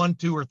the 1,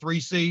 2, or 3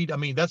 seed? I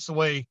mean, that's the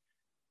way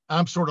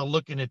I'm sort of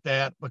looking at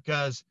that,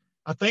 because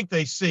I think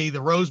they see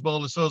the Rose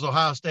Bowl as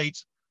Ohio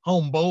State's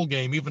home bowl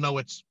game, even though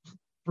it's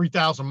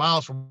 3,000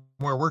 miles from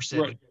where we're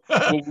sitting.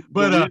 Right. Well,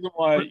 but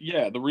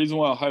the reason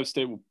why Ohio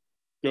State will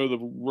go to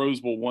the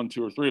Rose Bowl 1,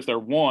 2, or 3, if they're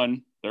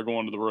 1, they're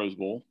going to the Rose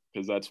Bowl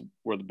because that's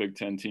where the Big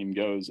Ten team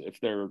goes. If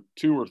they're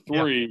 2 or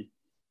 3,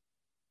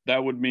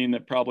 that would mean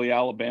that probably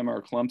Alabama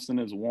or Clemson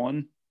is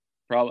 1,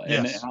 probably,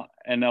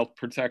 and they'll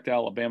protect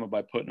Alabama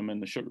by putting them in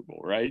the Sugar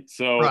Bowl, right?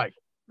 So right.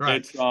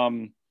 It's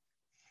So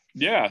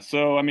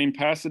I mean,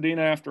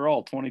 Pasadena after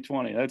all,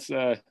 2020. That's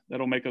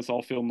that'll make us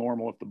all feel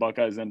normal if the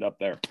Buckeyes end up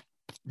there.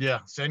 Yeah,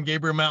 San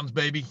Gabriel Mountains,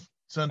 baby,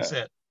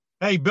 sunset.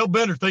 Hey, Bill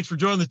Bender, thanks for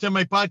joining the Tim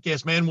May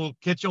podcast, man. We'll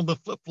catch you on the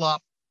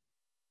flip-flop.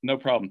 No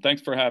problem.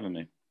 Thanks for having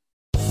me.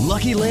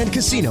 Lucky Land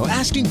Casino,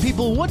 asking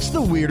people, what's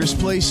the weirdest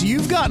place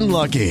you've gotten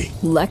lucky?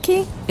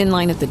 Lucky? In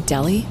line at the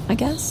deli, I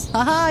guess?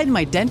 Aha, in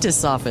my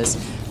dentist's office.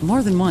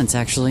 More than once,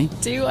 actually.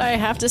 Do I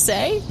have to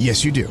say?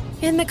 Yes, you do.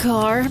 In the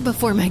car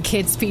before my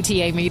kids'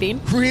 PTA meeting.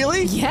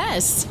 Really?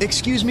 Yes.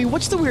 Excuse me,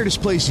 what's the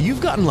weirdest place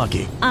you've gotten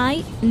lucky?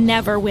 I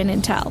never win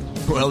and tell.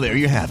 Well, there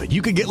you have it.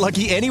 You can get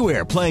lucky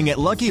anywhere, playing at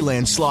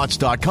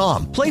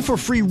LuckyLandSlots.com. Play for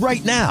free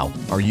right now.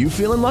 Are you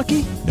feeling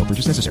lucky? No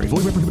purchase necessary.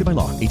 Void where prohibited by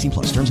law. 18+.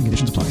 Terms and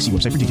conditions apply. See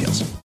website for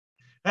details.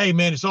 Hey,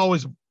 man, it's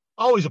always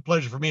a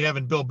pleasure for me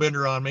having Bill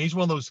Bender on me. He's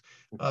one of those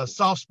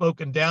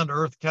soft-spoken,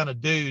 down-to-earth kind of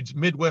dudes,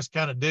 Midwest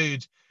kind of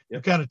dudes. Who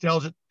kind of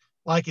tells it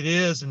like it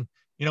is. And,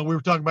 we were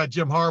talking about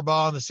Jim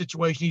Harbaugh and the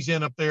situation he's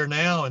in up there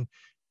now,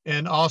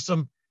 and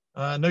awesome.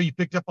 I know you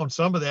picked up on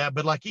some of that,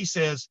 but like he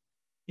says,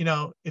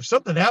 if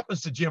something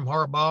happens to Jim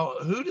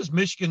Harbaugh, who does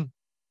Michigan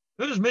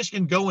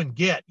go and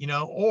get,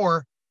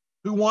 or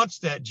who wants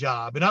that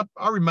job? And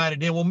I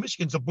reminded him, well,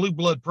 Michigan's a blue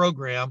blood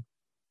program.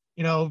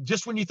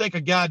 Just when you think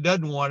a guy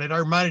doesn't want it, I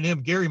reminded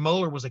him Gary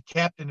Moeller was a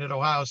captain at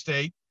Ohio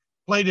State,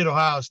 played at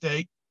Ohio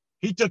State.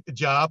 He took the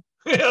job.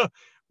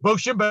 Bo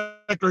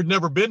Schembechler had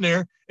never been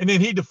there, and then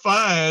he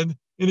defined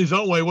in his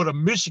own way what a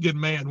Michigan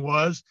man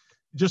was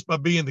just by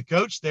being the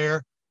coach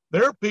there.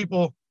 There are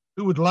people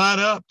who would line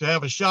up to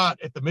have a shot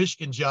at the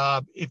Michigan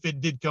job if it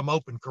did come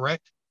open,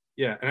 correct?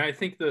 Yeah, and I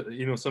think that,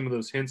 some of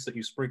those hints that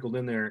you sprinkled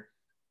in there,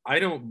 I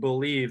don't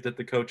believe that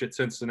the coach at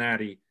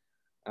Cincinnati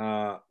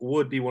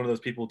would be one of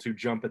those people to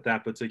jump at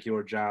that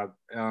particular job.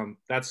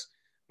 That's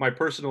my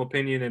personal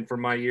opinion, and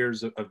from my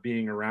years of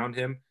being around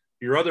him.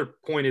 Your other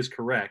point is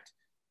correct.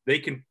 They're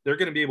going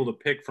to be able to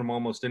pick from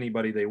almost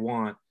anybody they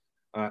want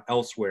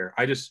elsewhere.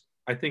 I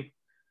think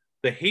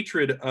the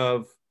hatred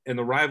of and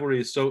the rivalry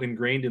is so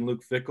ingrained in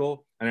Luke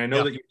Fickell. And I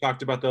know that you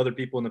talked about the other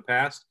people in the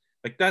past.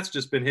 Like, that's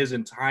just been his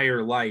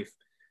entire life,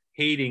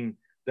 hating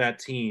that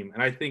team.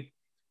 And I think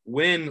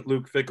when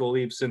Luke Fickell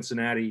leaves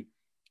Cincinnati,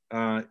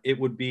 it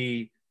would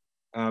be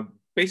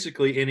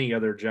basically any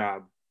other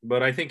job.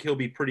 But I think he'll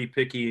be pretty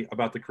picky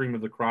about the cream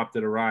of the crop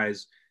that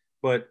arise.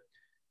 But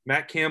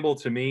Matt Campbell,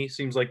 to me,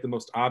 seems like the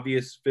most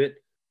obvious fit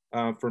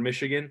for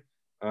Michigan.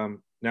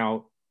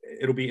 Now,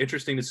 it'll be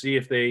interesting to see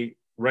if they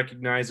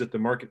recognize that the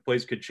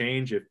marketplace could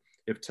change.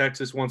 If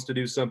Texas wants to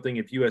do something,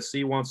 if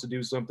USC wants to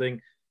do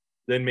something,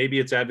 then maybe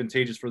it's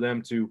advantageous for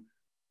them to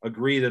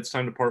agree that it's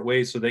time to part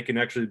ways so they can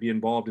actually be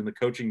involved in the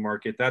coaching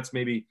market. That's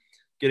maybe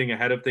getting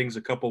ahead of things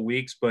a couple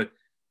weeks. But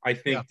I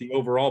think the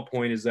overall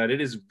point is that it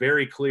is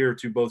very clear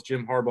to both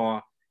Jim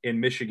Harbaugh and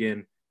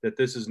Michigan that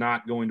this is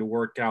not going to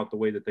work out the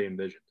way that they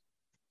envisioned.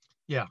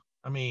 Yeah.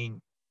 I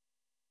mean,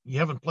 you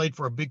haven't played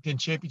for a Big Ten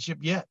championship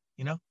yet,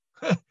 you know?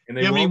 And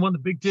they you haven't even won the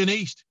Big Ten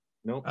East.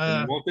 No,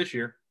 they won't this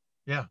year.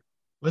 Yeah.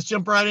 Let's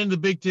jump right into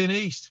the Big Ten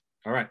East.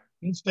 All right.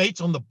 Penn State's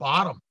on the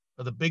bottom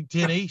of the Big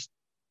Ten East.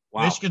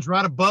 Wow. Michigan's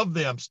right above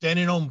them,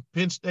 standing on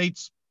Penn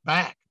State's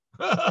back.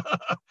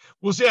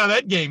 We'll see how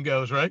that game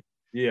goes, right?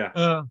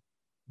 Yeah.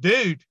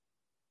 Dude,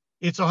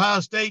 it's Ohio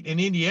State and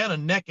Indiana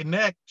neck and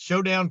neck,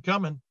 showdown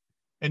coming.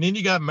 And then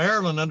you got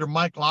Maryland under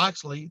Mike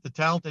Locksley, the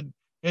talented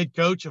head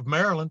coach of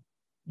Maryland.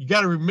 You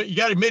got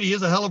to admit he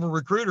is a hell of a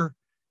recruiter,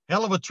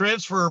 hell of a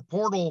transfer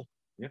portal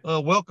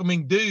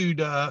welcoming dude.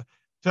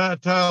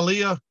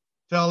 Talia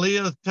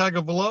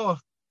Tagovailoa.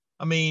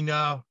 I mean,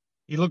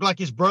 he looked like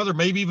his brother,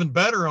 maybe even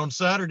better on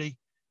Saturday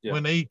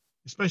when they,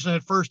 especially in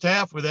that first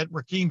half with that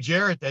Raheem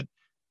Jarrett, that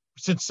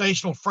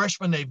sensational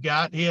freshman they've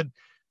got. He had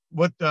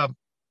what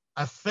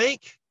I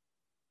think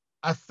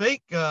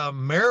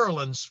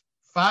Maryland's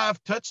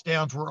 5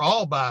 touchdowns were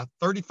all by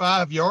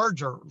 35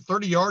 yards or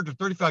 30 yards or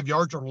 35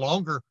 yards or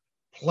longer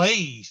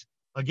plays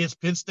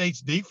against Penn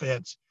State's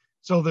defense.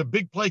 So the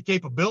big play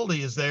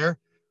capability is there.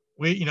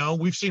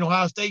 We've seen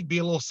Ohio State be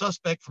a little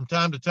suspect from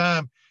time to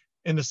time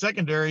in the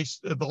secondaries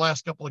the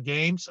last couple of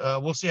games.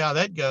 We'll see how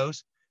that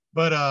goes.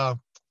 But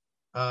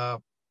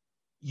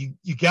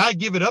you got to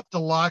give it up to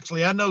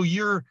Locksley. I know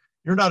you're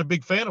not a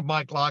big fan of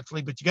Mike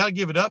Locksley, but you got to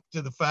give it up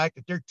to the fact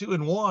that they're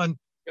 2-1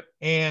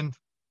 and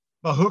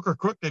by hook or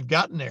crook they've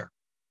gotten there.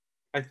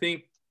 I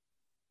think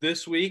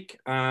this week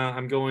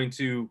I'm going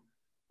to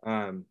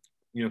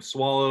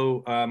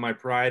swallow my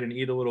pride and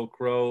eat a little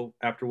crow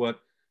after what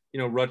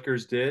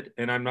Rutgers did,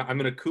 and I'm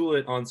going to cool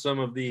it on some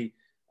of the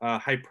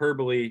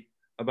hyperbole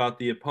about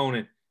the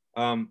opponent.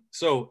 And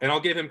I'll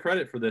give him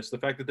credit for this. The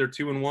fact that they're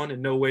 2-1,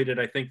 in no way did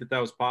I think that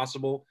was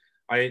possible.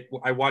 I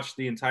watched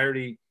the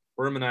entirety.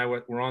 Berm and I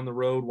were on the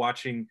road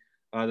watching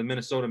the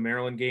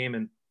Minnesota-Maryland game,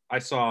 and I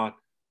saw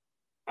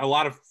a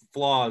lot of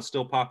flaws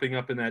still popping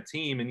up in that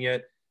team, and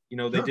yet,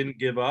 they didn't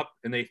give up,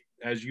 and they,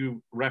 as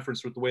you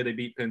referenced with the way they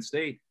beat Penn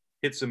State,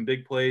 hit some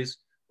big plays.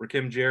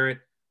 Raheem Jarrett,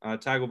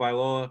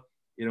 Tagovailoa,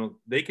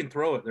 they can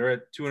throw it. They're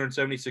at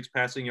 276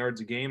 passing yards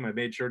a game. I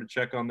made sure to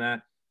check on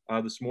that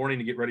this morning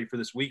to get ready for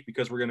this week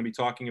because we're going to be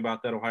talking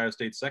about that Ohio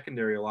State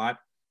secondary a lot.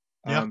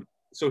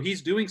 So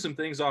he's doing some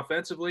things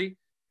offensively,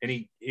 and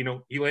he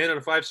landed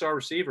a 5-star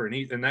receiver,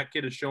 and that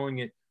kid is showing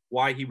it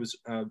why he was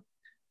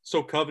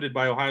so coveted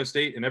by Ohio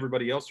State and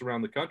everybody else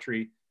around the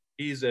country.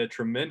 He's a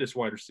tremendous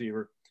wide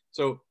receiver.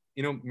 So,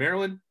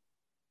 Maryland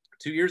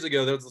 2 years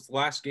ago, that was the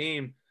last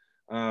game,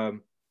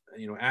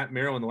 at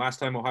Maryland, the last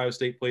time Ohio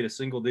State played a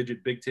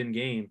single-digit Big Ten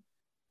game.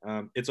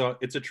 It's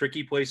a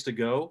tricky place to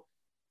go.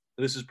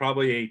 This is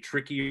probably a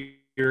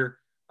trickier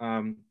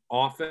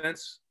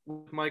offense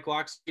with Mike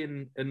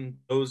Locksley and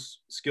those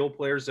skill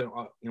players that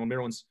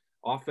Maryland's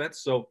offense.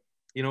 So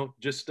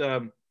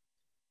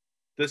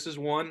this is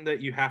one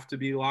that you have to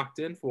be locked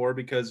in for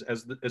because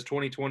as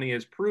 2020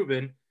 has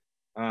proven,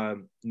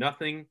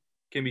 nothing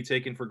can be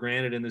taken for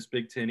granted in this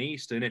Big Ten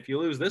East. And if you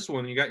lose this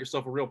one, you got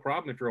yourself a real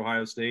problem if you're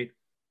Ohio State.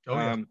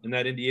 And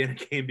that Indiana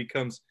game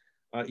becomes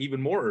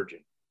even more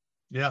urgent.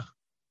 Yeah.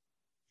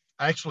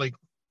 Actually,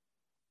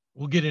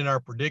 we'll get in our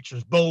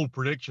predictions, bold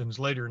predictions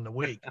later in the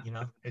week,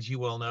 as you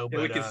well know.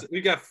 But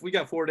we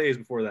got 4 days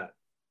before that.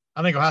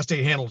 I think Ohio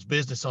State handles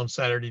business on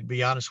Saturday, to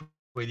be honest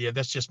with you.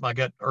 That's just my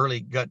early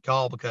gut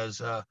call because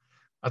I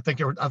think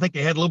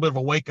they had a little bit of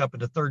a wake up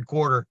in the third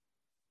quarter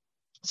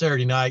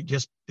Saturday night,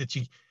 just that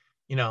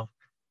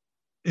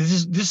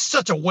this is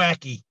such a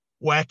wacky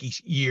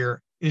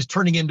year. It is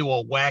turning into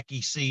a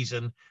wacky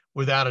season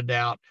without a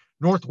doubt.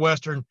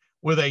 Northwestern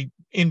with a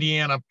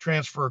Indiana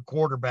transfer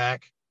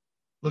quarterback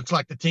looks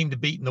like the team to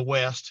beat in the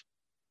West.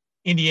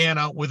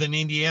 Indiana with an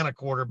Indiana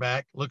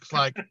quarterback looks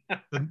like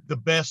the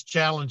best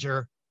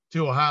challenger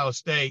to Ohio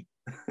State.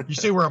 You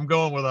see where I'm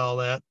going with all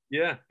that?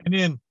 Yeah. And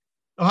then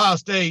Ohio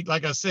State,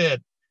 like I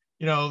said,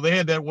 they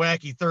had that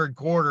wacky third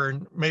quarter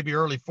and maybe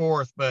early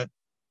fourth, but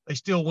they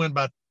still win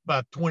by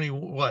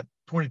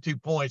 22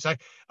 points. I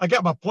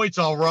got my points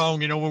all wrong.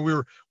 When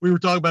we were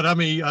talking about how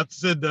many, I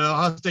said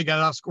Ohio State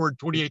got outscored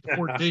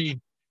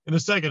 28-14 in the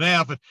second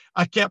half, and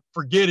I kept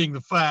forgetting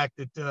the fact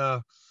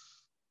that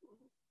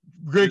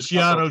Greg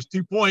Schiano's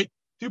two-point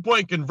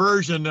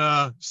conversion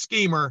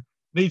schemer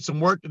needs some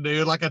work to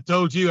do. Like I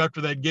told you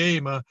after that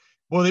game,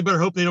 boy, they better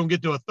hope they don't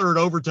get to a third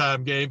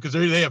overtime game because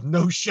they have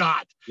no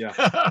shot. Yeah.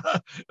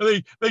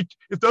 they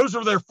if those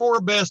are their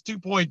 4 best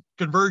 2-point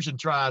conversion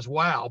tries,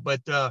 wow.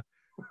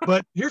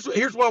 But here's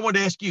what I wanted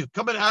to ask you.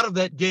 Coming out of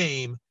that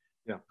game,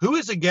 who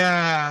is a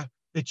guy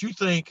that you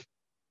think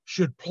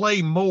should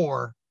play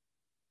more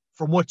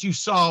from what you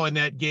saw in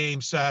that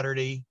game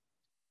Saturday?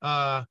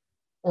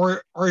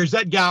 Or is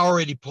that guy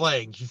already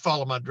playing? You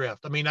follow my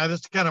drift. I mean,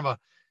 that's kind of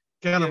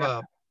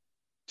a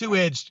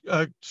two-edged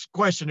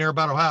question there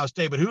about Ohio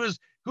State, but who is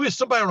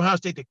somebody on Ohio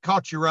State that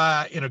caught your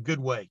eye in a good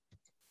way?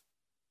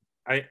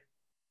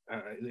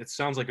 it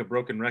sounds like a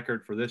broken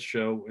record for this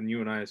show and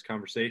you and I's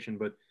conversation,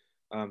 but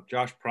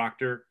Josh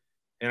Proctor,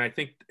 and I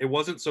think it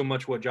wasn't so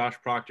much what Josh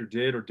Proctor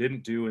did or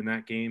didn't do in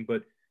that game,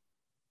 but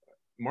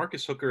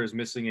Marcus Hooker is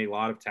missing a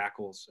lot of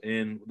tackles.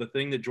 And the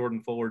thing that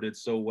Jordan Fuller did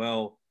so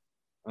well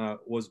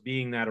was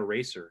being that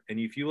eraser. And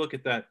if you look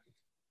at that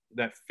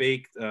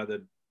fake,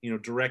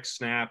 direct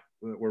snap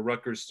where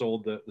Rutgers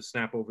sold the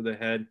snap over the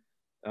head,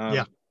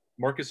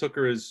 Marcus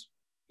Hooker is,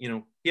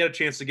 he had a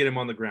chance to get him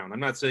on the ground. I'm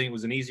not saying it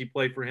was an easy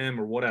play for him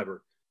or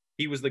whatever.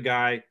 He was the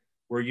guy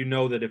where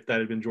that if that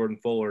had been Jordan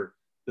Fuller,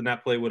 then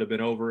that play would have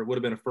been over. It would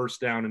have been a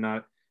first down and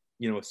not,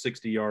 a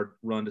 60-yard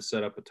run to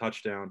set up a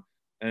touchdown.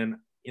 And,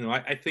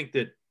 I think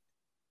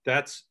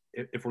that's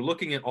if we're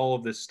looking at all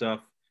of this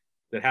stuff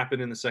that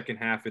happened in the second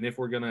half, and if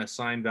we're going to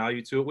assign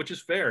value to it, which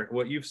is fair,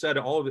 what you've said,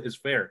 all of it is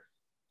fair.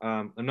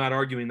 I'm not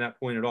arguing that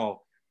point at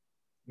all.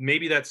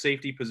 Maybe that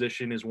safety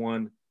position is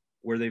one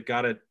where they've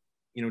got to,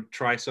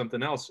 try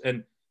something else.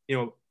 And,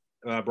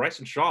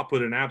 Bryson Shaw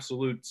put an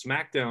absolute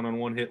smackdown on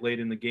one hit late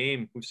in the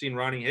game. We've seen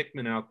Ronnie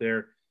Hickman out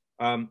there.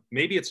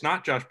 Maybe it's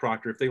not Josh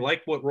Proctor. If they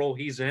like what role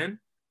he's in,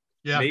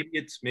 maybe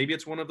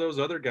it's one of those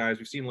other guys.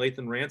 We've seen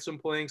Lathan Ransom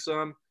playing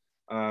some,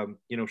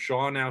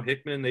 Shaw, now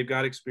Hickman, they've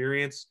got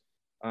experience.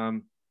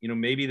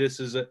 Maybe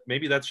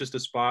that's just a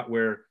spot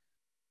where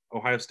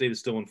Ohio State is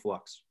still in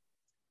flux.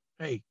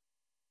 Hey,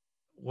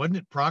 wasn't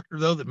it Proctor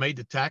though that made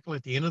the tackle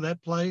at the end of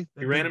that play?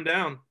 He ran him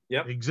down.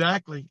 Yep.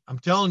 Exactly. I'm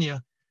telling you.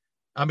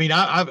 I mean,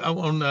 I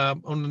on the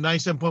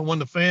 97.1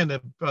 The Fan,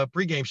 the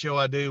pregame show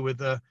I do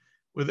with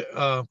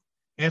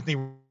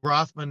Anthony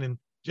Rothman and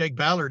Jake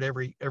Ballard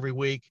every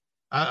week.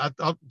 I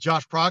thought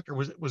Josh Proctor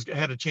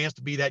had a chance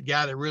to be that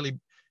guy that really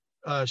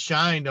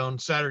shined on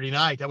Saturday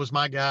night. That was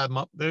my guy.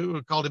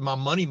 They called him my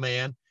money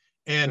man.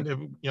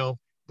 And,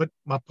 but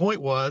my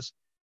point was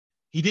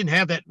he didn't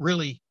have that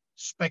really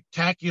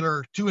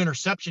spectacular 2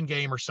 interception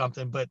game or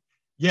something. But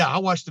yeah, I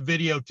watched the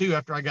video too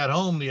after I got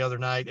home the other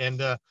night,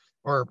 and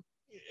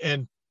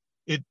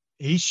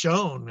he's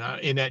shown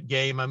in that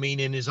game, I mean,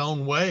 in his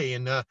own way.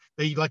 And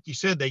they, like you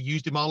said, they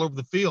used him all over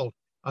the field.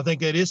 I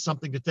think that is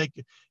something to take,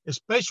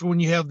 especially when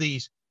you have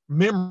these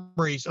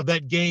memories of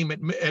that game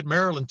at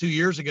Maryland 2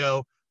 years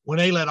ago when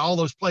they let all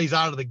those plays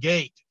out of the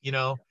gate,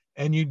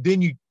 and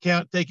you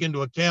can't take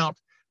into account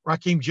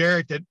Raheem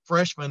Jarrett, that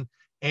freshman,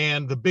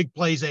 and the big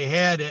plays they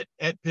had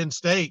at Penn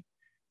State.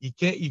 You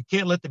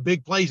can't let the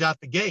big plays out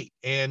the gate.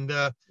 And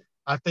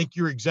I think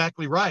you're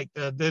exactly right.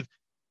 That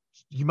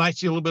you might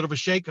see a little bit of a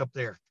shakeup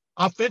there.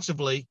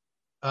 Offensively,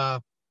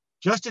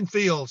 Justin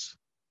Fields,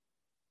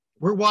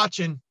 we're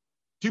watching.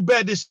 Too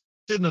bad this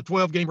isn't a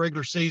 12-game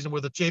regular season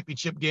with a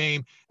championship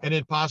game and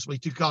then possibly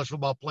 2 college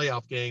football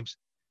playoff games.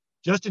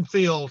 Justin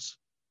Fields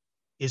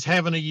is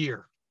having a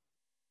year.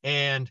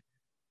 And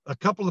a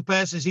couple of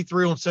passes he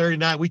threw on Saturday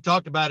night, we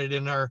talked about it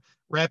in our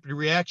rapid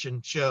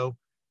reaction show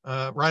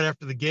right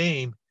after the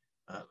game.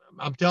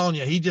 I'm telling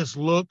you, he just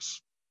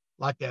looks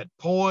like that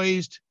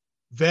poised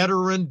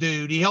veteran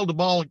dude. He held the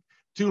ball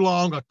too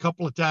long a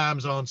couple of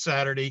times on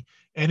Saturday,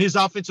 and his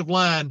offensive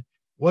line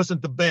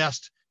wasn't the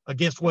best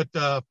against what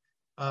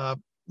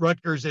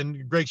Rutgers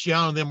and Greg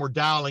Schiano and them were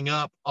dialing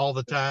up all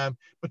the time.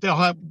 But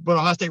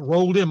Ohio State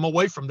rolled him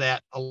away from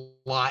that a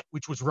lot,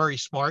 which was very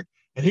smart,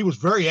 and he was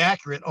very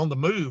accurate on the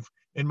move,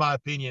 in my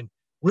opinion.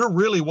 We're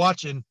really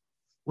watching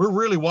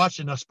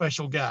a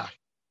special guy.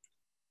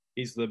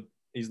 He's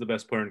the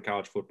best player in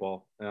college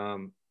football.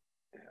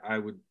 I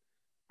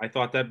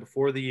thought that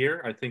before the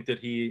year. I think that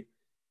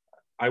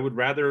I would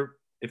rather,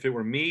 if it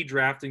were me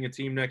drafting a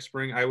team next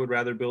spring, I would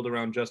rather build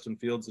around Justin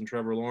Fields than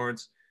Trevor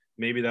Lawrence.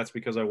 Maybe that's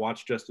because I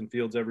watch Justin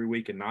Fields every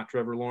week and not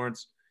Trevor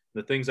Lawrence.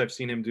 The things I've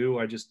seen him do,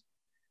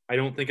 I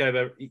don't think I've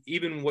ever,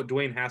 even what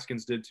Dwayne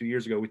Haskins did 2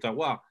 years ago, we thought,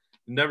 wow,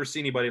 never see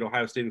anybody at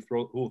Ohio State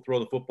who will throw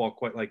the football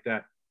quite like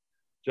that.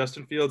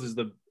 Justin Fields is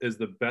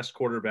the best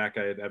quarterback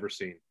I have ever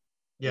seen.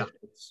 Yeah.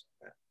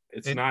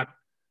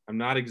 I'm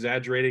not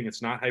exaggerating.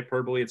 It's not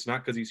hyperbole. It's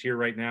not because he's here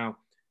right now.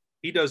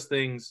 He does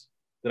things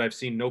that I've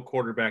seen no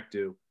quarterback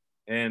do.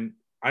 And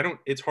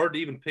it's hard to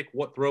even pick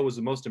what throw was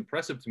the most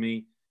impressive to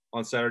me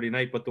on Saturday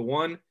night, but the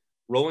one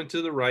rolling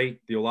to the right,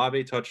 the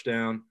Olave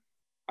touchdown,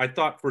 I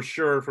thought for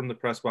sure from the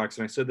press box,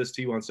 and I said this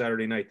to you on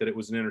Saturday night, that it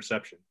was an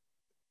interception.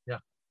 Yeah.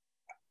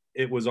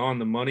 It was on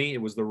the money.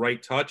 It was the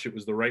right touch. It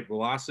was the right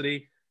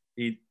velocity.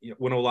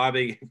 When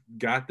Olave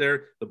got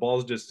there, the ball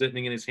was just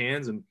sitting in his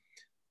hands, and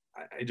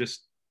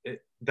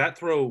that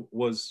throw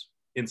was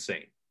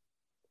insane.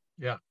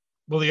 Yeah.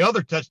 Well, the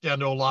other touchdown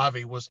to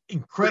Olave was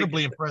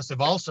incredibly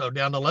impressive also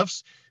down the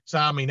left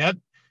side. I mean,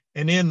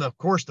 and then, of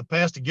course, the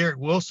pass to Garrett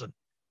Wilson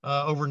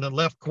over in the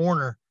left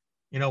corner.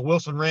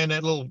 Wilson ran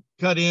that little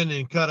cut in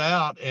and cut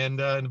out,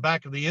 and in the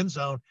back of the end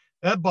zone,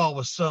 that ball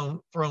was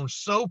thrown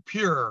so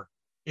pure,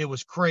 it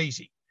was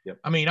crazy. Yep.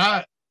 I mean,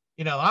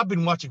 I've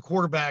been watching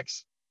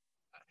quarterbacks,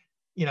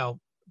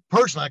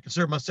 personally, I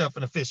consider myself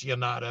an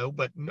aficionado,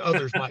 but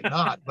others might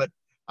not. But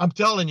I'm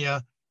telling you,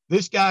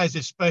 this guy is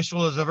as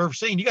special as I've ever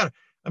seen.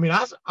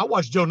 I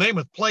watched Joe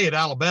Namath play at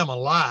Alabama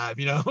live,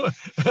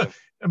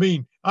 I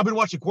mean, I've been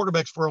watching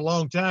quarterbacks for a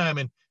long time,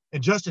 and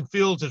and Justin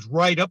Fields is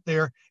right up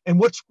there. And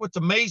what's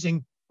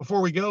amazing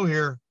before we go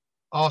here,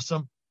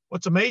 Awesome.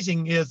 What's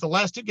amazing is the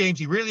last 2 games,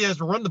 he really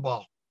hasn't run the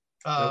ball,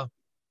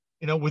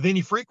 with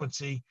any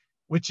frequency,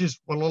 which is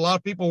what a lot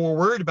of people were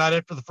worried about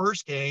after the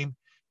first game.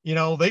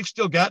 They've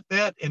still got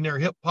that in their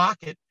hip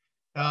pocket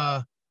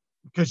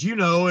because,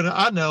 and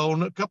I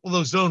know a couple of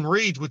those zone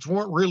reads, which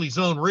weren't really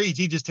zone reads,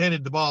 he just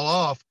handed the ball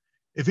off.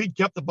 If he'd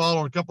kept the ball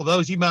on a couple of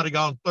those, he might have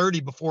gone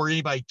 30 before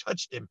anybody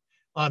touched him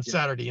on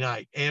Saturday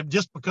night. And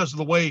just because of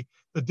the way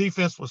the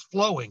defense was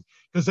flowing,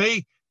 because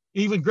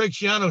even Greg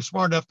Schiano's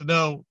smart enough to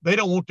know they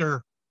don't want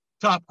their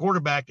top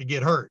quarterback to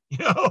get hurt,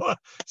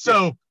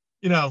 So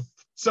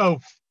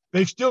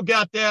they've still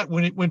got that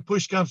when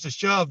push comes to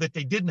shove that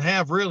they didn't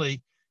have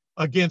really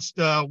against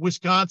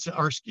Wisconsin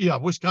or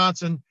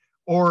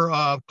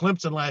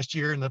Clemson last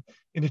year in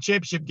the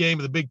championship game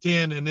of the Big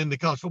Ten and in the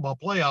college football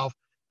playoff.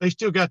 They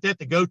still got that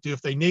to go to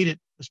if they need it,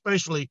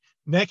 especially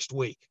next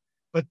week.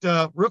 But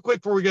real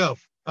quick before we go,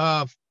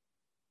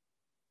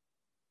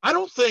 I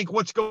don't think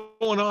what's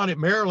going on at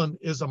Maryland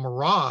is a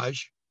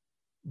mirage,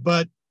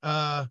 but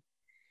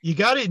you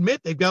got to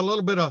admit they've got a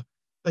little bit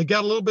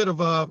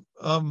of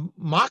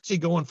moxie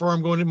going for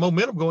them,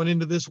 momentum going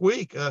into this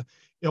week.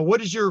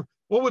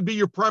 What would be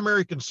your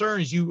primary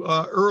concern as you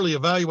early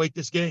evaluate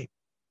this game?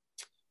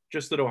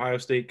 Just that Ohio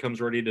State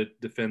comes ready to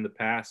defend the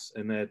pass,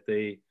 and that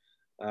they,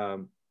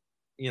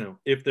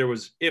 if there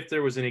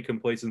was any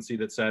complacency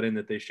that sat in,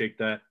 that they shake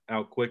that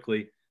out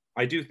quickly.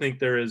 I do think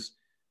there is.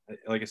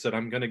 Like I said,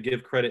 I'm going to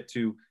give credit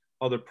to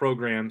other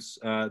programs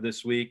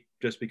this week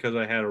just because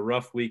I had a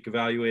rough week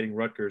evaluating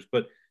Rutgers.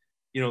 But,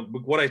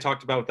 what I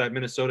talked about with that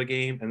Minnesota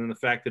game, and then the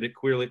fact that it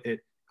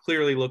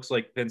clearly looks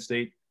like Penn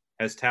State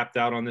has tapped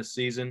out on this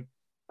season,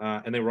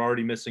 and they were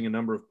already missing a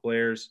number of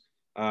players.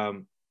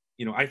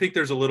 I think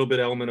there's a little bit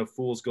element of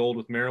fool's gold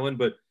with Maryland,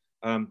 but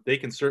they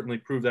can certainly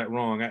prove that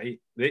wrong.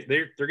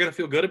 They're going to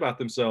feel good about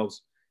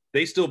themselves.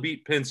 They still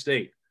beat Penn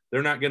State.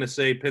 They're not going to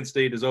say Penn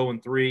State is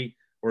 0-3.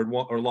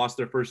 Or lost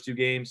their first 2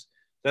 games.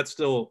 That's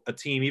still a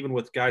team, even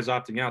with guys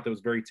opting out, that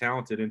was very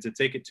talented. And to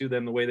take it to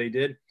them the way they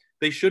did,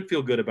 they should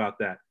feel good about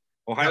that.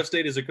 Ohio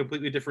State is a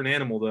completely different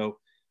animal, though,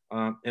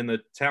 and the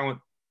talent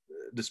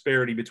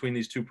disparity between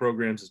these 2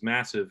 programs is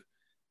massive.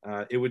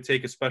 It would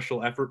take a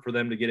special effort for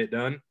them to get it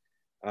done,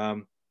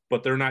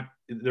 but they're not.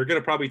 They're going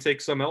to probably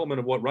take some element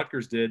of what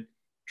Rutgers did: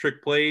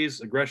 trick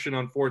plays, aggression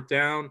on 4th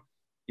down.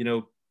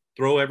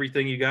 Throw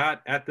everything you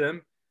got at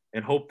them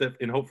and hope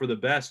for the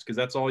best, because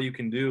that's all you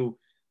can do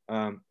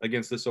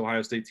against this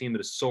Ohio State team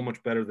that is so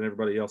much better than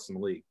everybody else in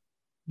the league.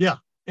 Yeah.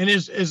 And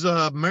as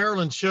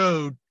Maryland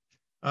showed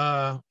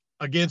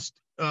against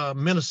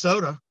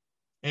Minnesota,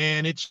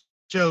 and it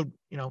showed,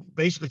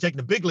 basically taking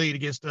a big lead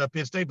against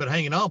Penn State, but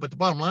hanging on. But the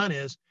bottom line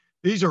is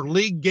these are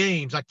league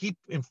games. I keep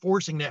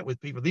enforcing that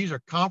with people. These are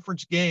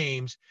conference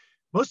games.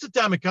 Most of the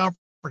time in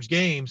conference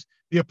games,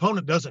 the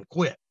opponent doesn't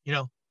quit,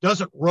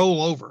 doesn't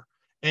roll over.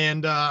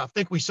 And I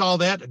think we saw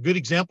a good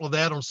example of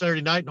that on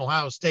Saturday night in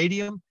Ohio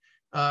Stadium.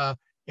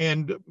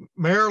 And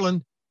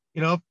Maryland,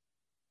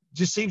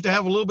 just seems to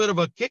have a little bit of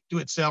a kick to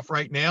itself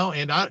right now.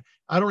 And I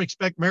don't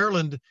expect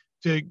Maryland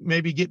to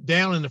maybe get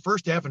down in the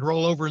first half and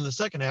roll over in the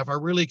second half. I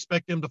really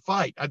expect them to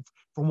fight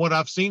from what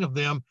I've seen of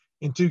them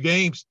in 2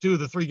 of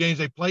the 3 games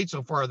they've played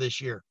so far this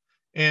year.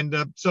 And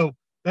so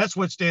that's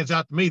what stands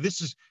out to me.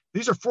 These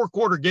are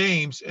 4-quarter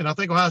games, and I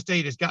think Ohio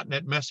State has gotten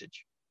that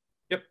message.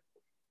 Yep.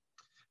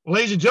 Well,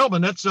 ladies and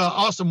gentlemen, that's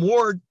Awesome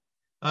Ward.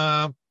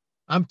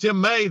 I'm Tim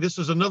May. This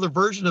is another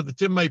version of the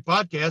Tim May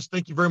podcast.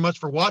 Thank you very much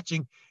for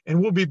watching.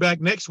 And we'll be back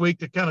next week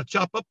to kind of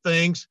chop up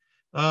things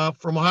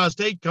from Ohio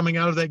State coming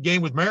out of that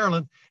game with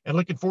Maryland, and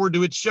looking forward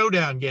to its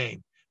showdown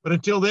game. But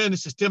until then,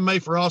 this is Tim May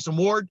for Awesome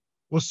Ward.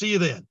 We'll see you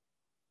then.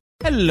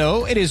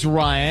 Hello, it is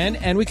Ryan,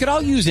 and we could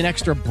all use an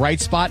extra bright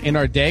spot in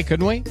our day,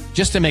 couldn't we?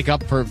 Just to make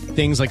up for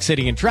things like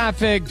sitting in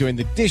traffic, doing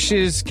the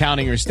dishes,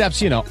 counting your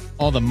steps,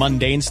 all the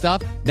mundane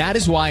stuff. That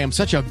is why I'm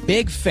such a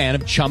big fan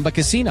of Chumba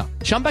Casino.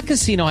 Chumba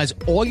Casino has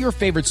all your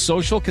favorite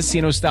social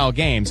casino-style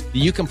games that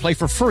you can play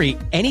for free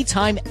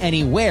anytime,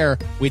 anywhere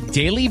with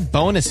daily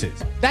bonuses.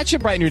 That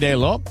should brighten your day a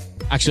little.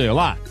 Actually, a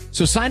lot.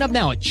 So sign up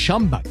now at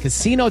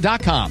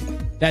ChumbaCasino.com.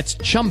 That's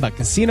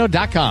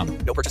ChumbaCasino.com.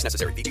 No purchase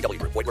necessary. VGW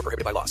Group. Void where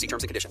prohibited by law. See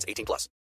terms and conditions. 18+.